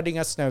you for letting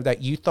us know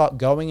that you thought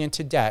going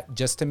into debt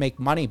just to make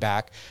money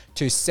back,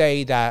 to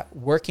say that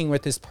working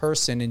with this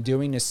person and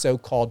doing this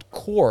so-called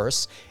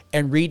course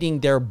and reading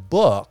their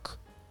book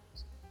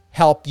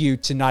help you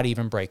to not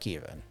even break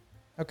even.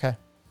 Okay.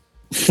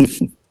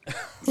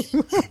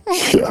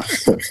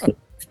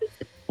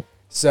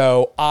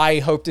 So I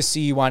hope to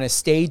see you on a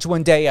stage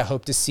one day. I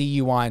hope to see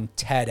you on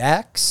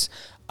TEDx.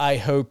 I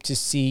hope to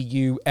see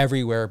you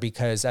everywhere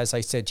because, as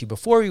I said to you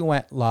before we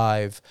went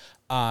live,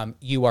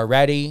 you are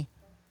ready.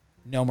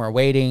 No more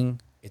waiting.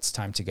 It's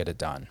time to get it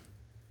done.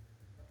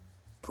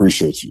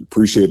 Appreciate you.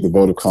 Appreciate the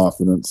vote of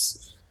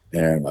confidence.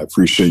 And I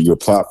appreciate your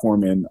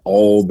platform and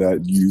all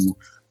that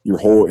your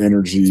whole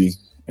energy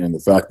and the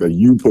fact that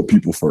you put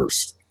people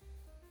first.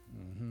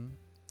 Mm-hmm.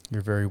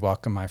 You're very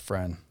welcome, my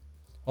friend.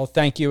 Well,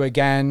 thank you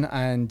again.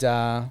 And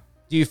do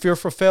you feel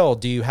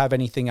fulfilled? Do you have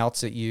anything else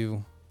that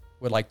you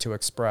would like to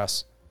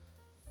express?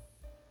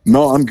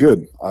 No, I'm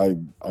good.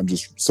 I'm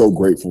just so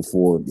grateful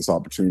for this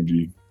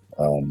opportunity.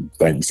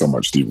 Thank you so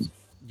much, Stephen.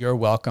 You're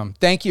welcome.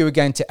 Thank you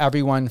again to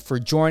everyone for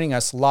joining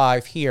us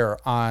live here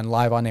on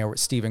Live on Air with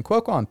Stephen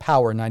Cuoco on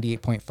Power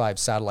 98.5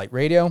 Satellite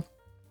Radio.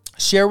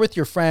 Share with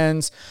your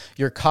friends,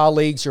 your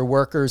colleagues, your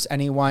workers,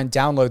 anyone.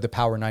 Download the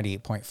Power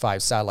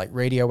 98.5 Satellite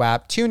Radio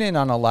app. Tune in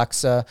on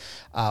Alexa.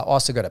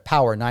 Also go to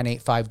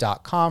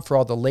power985.com for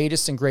all the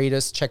latest and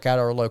greatest. Check out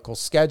our local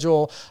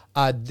schedule.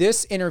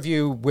 This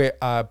interview with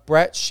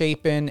Brett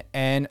Chapin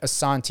and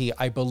Asante,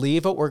 I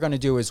believe what we're going to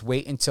do is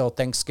wait until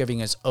Thanksgiving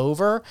is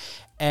over.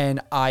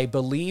 And I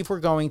believe we're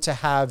going to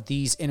have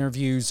these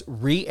interviews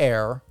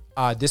re-air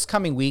this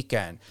coming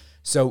weekend.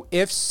 So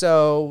if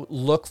so,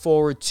 look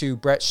forward to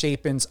Brett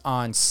Chapin's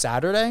on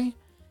Saturday,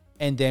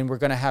 and then we're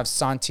going to have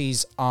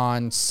Santi's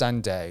on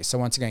Sunday. So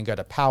once again, go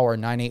to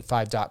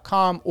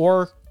power985.com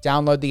or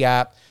download the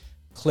app,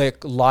 click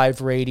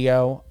live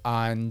radio,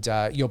 and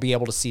you'll be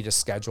able to see the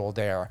schedule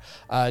there.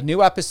 A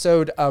new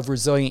episode of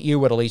Resilient You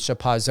with Alicia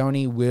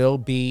Pazzoni will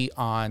be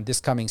on this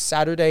coming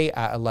Saturday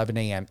at 11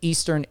 a.m.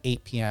 Eastern,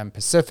 8 p.m.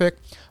 Pacific.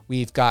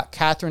 We've got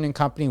Catherine and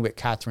Company with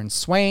Catherine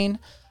Swain.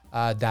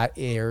 That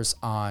airs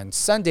on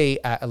Sunday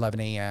at 11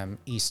 a.m.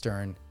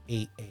 Eastern,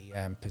 8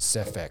 a.m.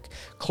 Pacific.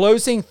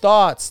 Closing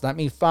thoughts. Let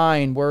me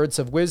find words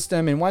of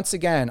wisdom. And once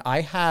again,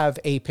 I have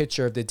a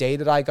picture of the day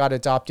that I got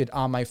adopted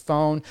on my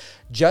phone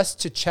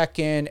just to check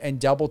in and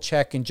double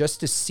check and just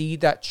to see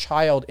that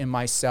child in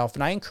myself.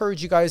 And I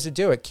encourage you guys to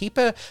do it. Keep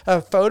a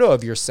photo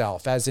of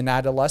yourself as an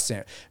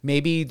adolescent.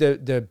 Maybe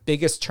the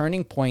biggest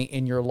turning point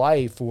in your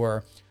life,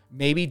 or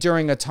maybe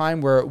during a time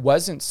where it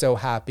wasn't so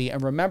happy.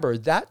 And remember,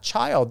 that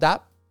child,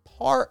 that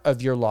part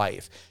of your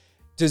life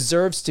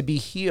deserves to be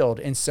healed.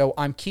 And so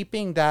I'm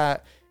keeping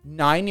that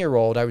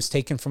 9-year-old. I was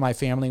taken from my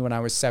family when I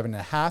was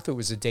 7.5. It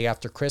was the day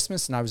after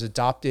Christmas, and I was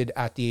adopted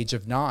at the age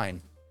of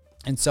 9.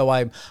 And so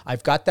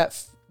I've got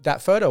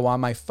that photo on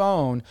my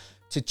phone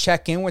to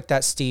check in with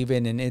that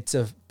Stephen. And it's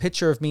a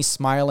picture of me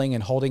smiling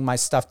and holding my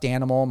stuffed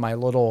animal, my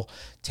little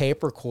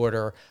tape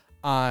recorder.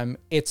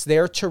 It's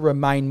there to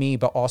remind me,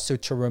 but also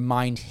to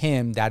remind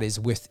him that is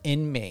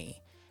within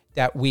me,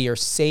 that we are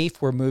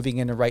safe, we're moving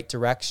in the right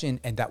direction,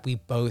 and that we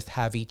both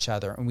have each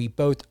other and we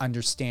both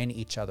understand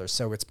each other.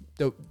 So it's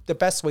the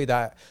best way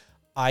that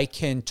I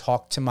can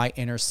talk to my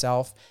inner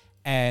self,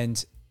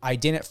 and I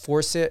didn't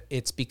force it.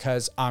 It's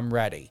because I'm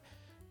ready.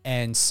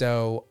 And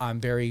so I'm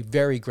very,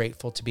 very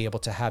grateful to be able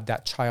to have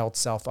that child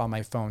self on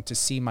my phone, to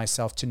see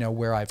myself, to know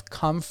where I've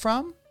come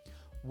from,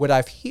 what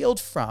I've healed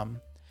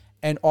from,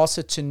 and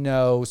also to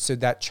know so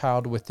that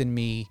child within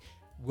me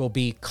will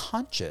be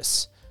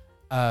conscious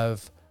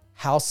of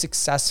how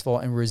successful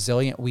and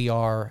resilient we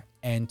are,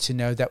 and to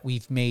know that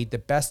we've made the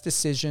best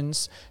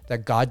decisions,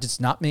 that God does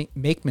not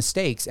make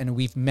mistakes, and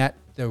we've met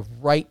the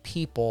right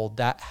people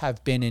that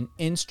have been an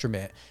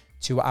instrument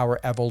to our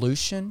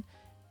evolution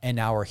and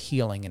our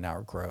healing and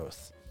our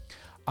growth.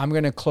 I'm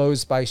going to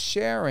close by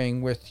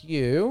sharing with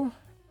you.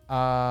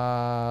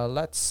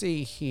 Let's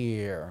see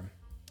here.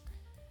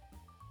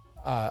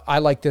 I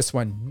like this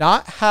one.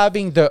 Not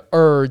having the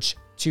urge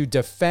to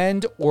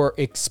defend or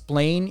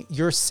explain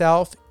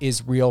yourself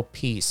is real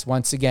peace.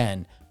 Once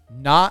again,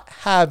 not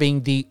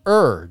having the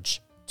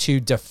urge to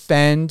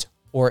defend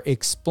or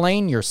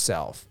explain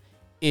yourself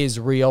is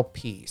real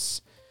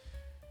peace.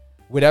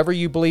 Whatever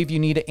you believe you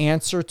need to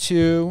answer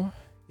to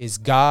is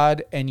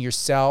God and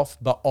yourself,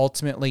 but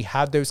ultimately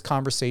have those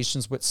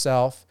conversations with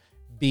self,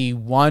 be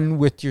one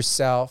with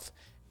yourself,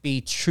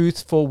 be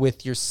truthful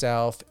with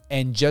yourself,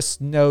 and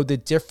just know the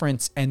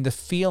difference and the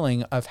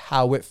feeling of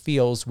how it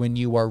feels when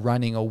you are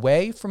running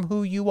away from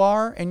who you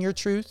are and your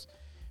truth,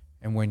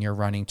 and when you're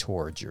running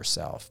towards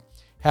yourself.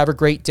 Have a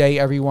great day,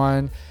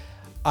 everyone.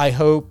 I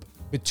hope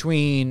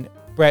between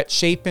Brett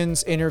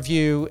Chapin's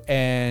interview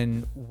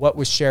and what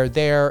was shared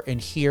there and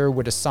here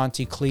with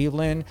Asante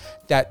Cleveland,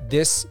 that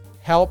this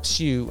helps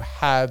you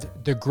have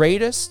the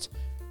greatest,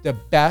 the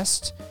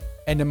best,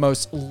 and the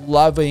most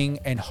loving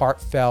and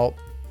heartfelt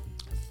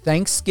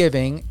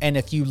Thanksgiving. And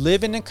if you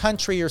live in a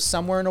country or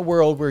somewhere in the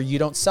world where you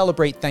don't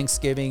celebrate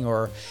Thanksgiving,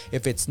 or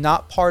if it's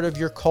not part of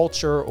your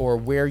culture or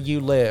where you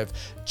live,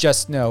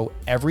 just know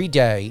every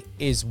day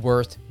is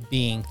worth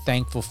being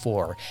thankful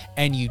for.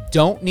 And you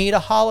don't need a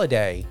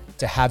holiday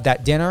to have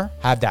that dinner,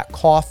 have that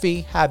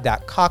coffee, have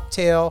that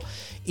cocktail,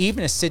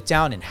 even to sit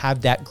down and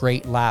have that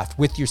great laugh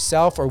with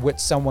yourself or with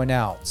someone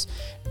else.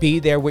 Be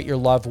there with your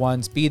loved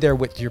ones, be there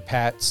with your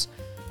pets.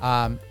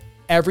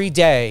 Every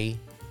day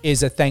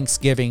is a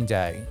Thanksgiving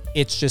day.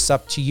 It's just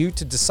up to you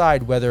to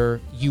decide whether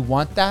you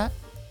want that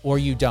or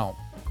you don't.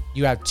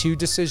 You have two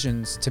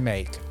decisions to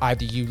make.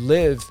 Either you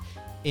live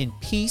in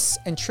peace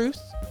and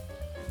truth,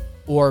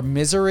 or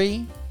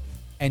misery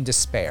and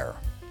despair.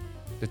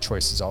 The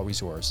choice is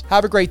always yours.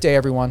 Have a great day,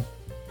 everyone.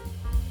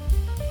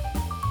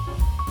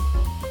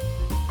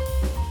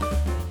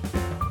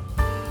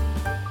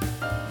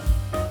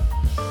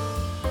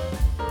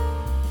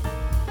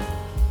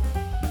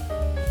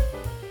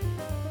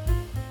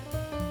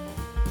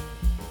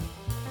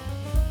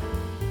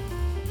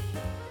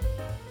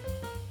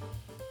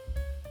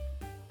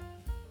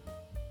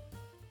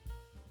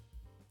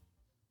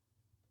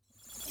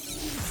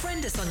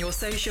 Friend us on your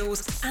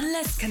socials and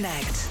let's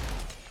connect.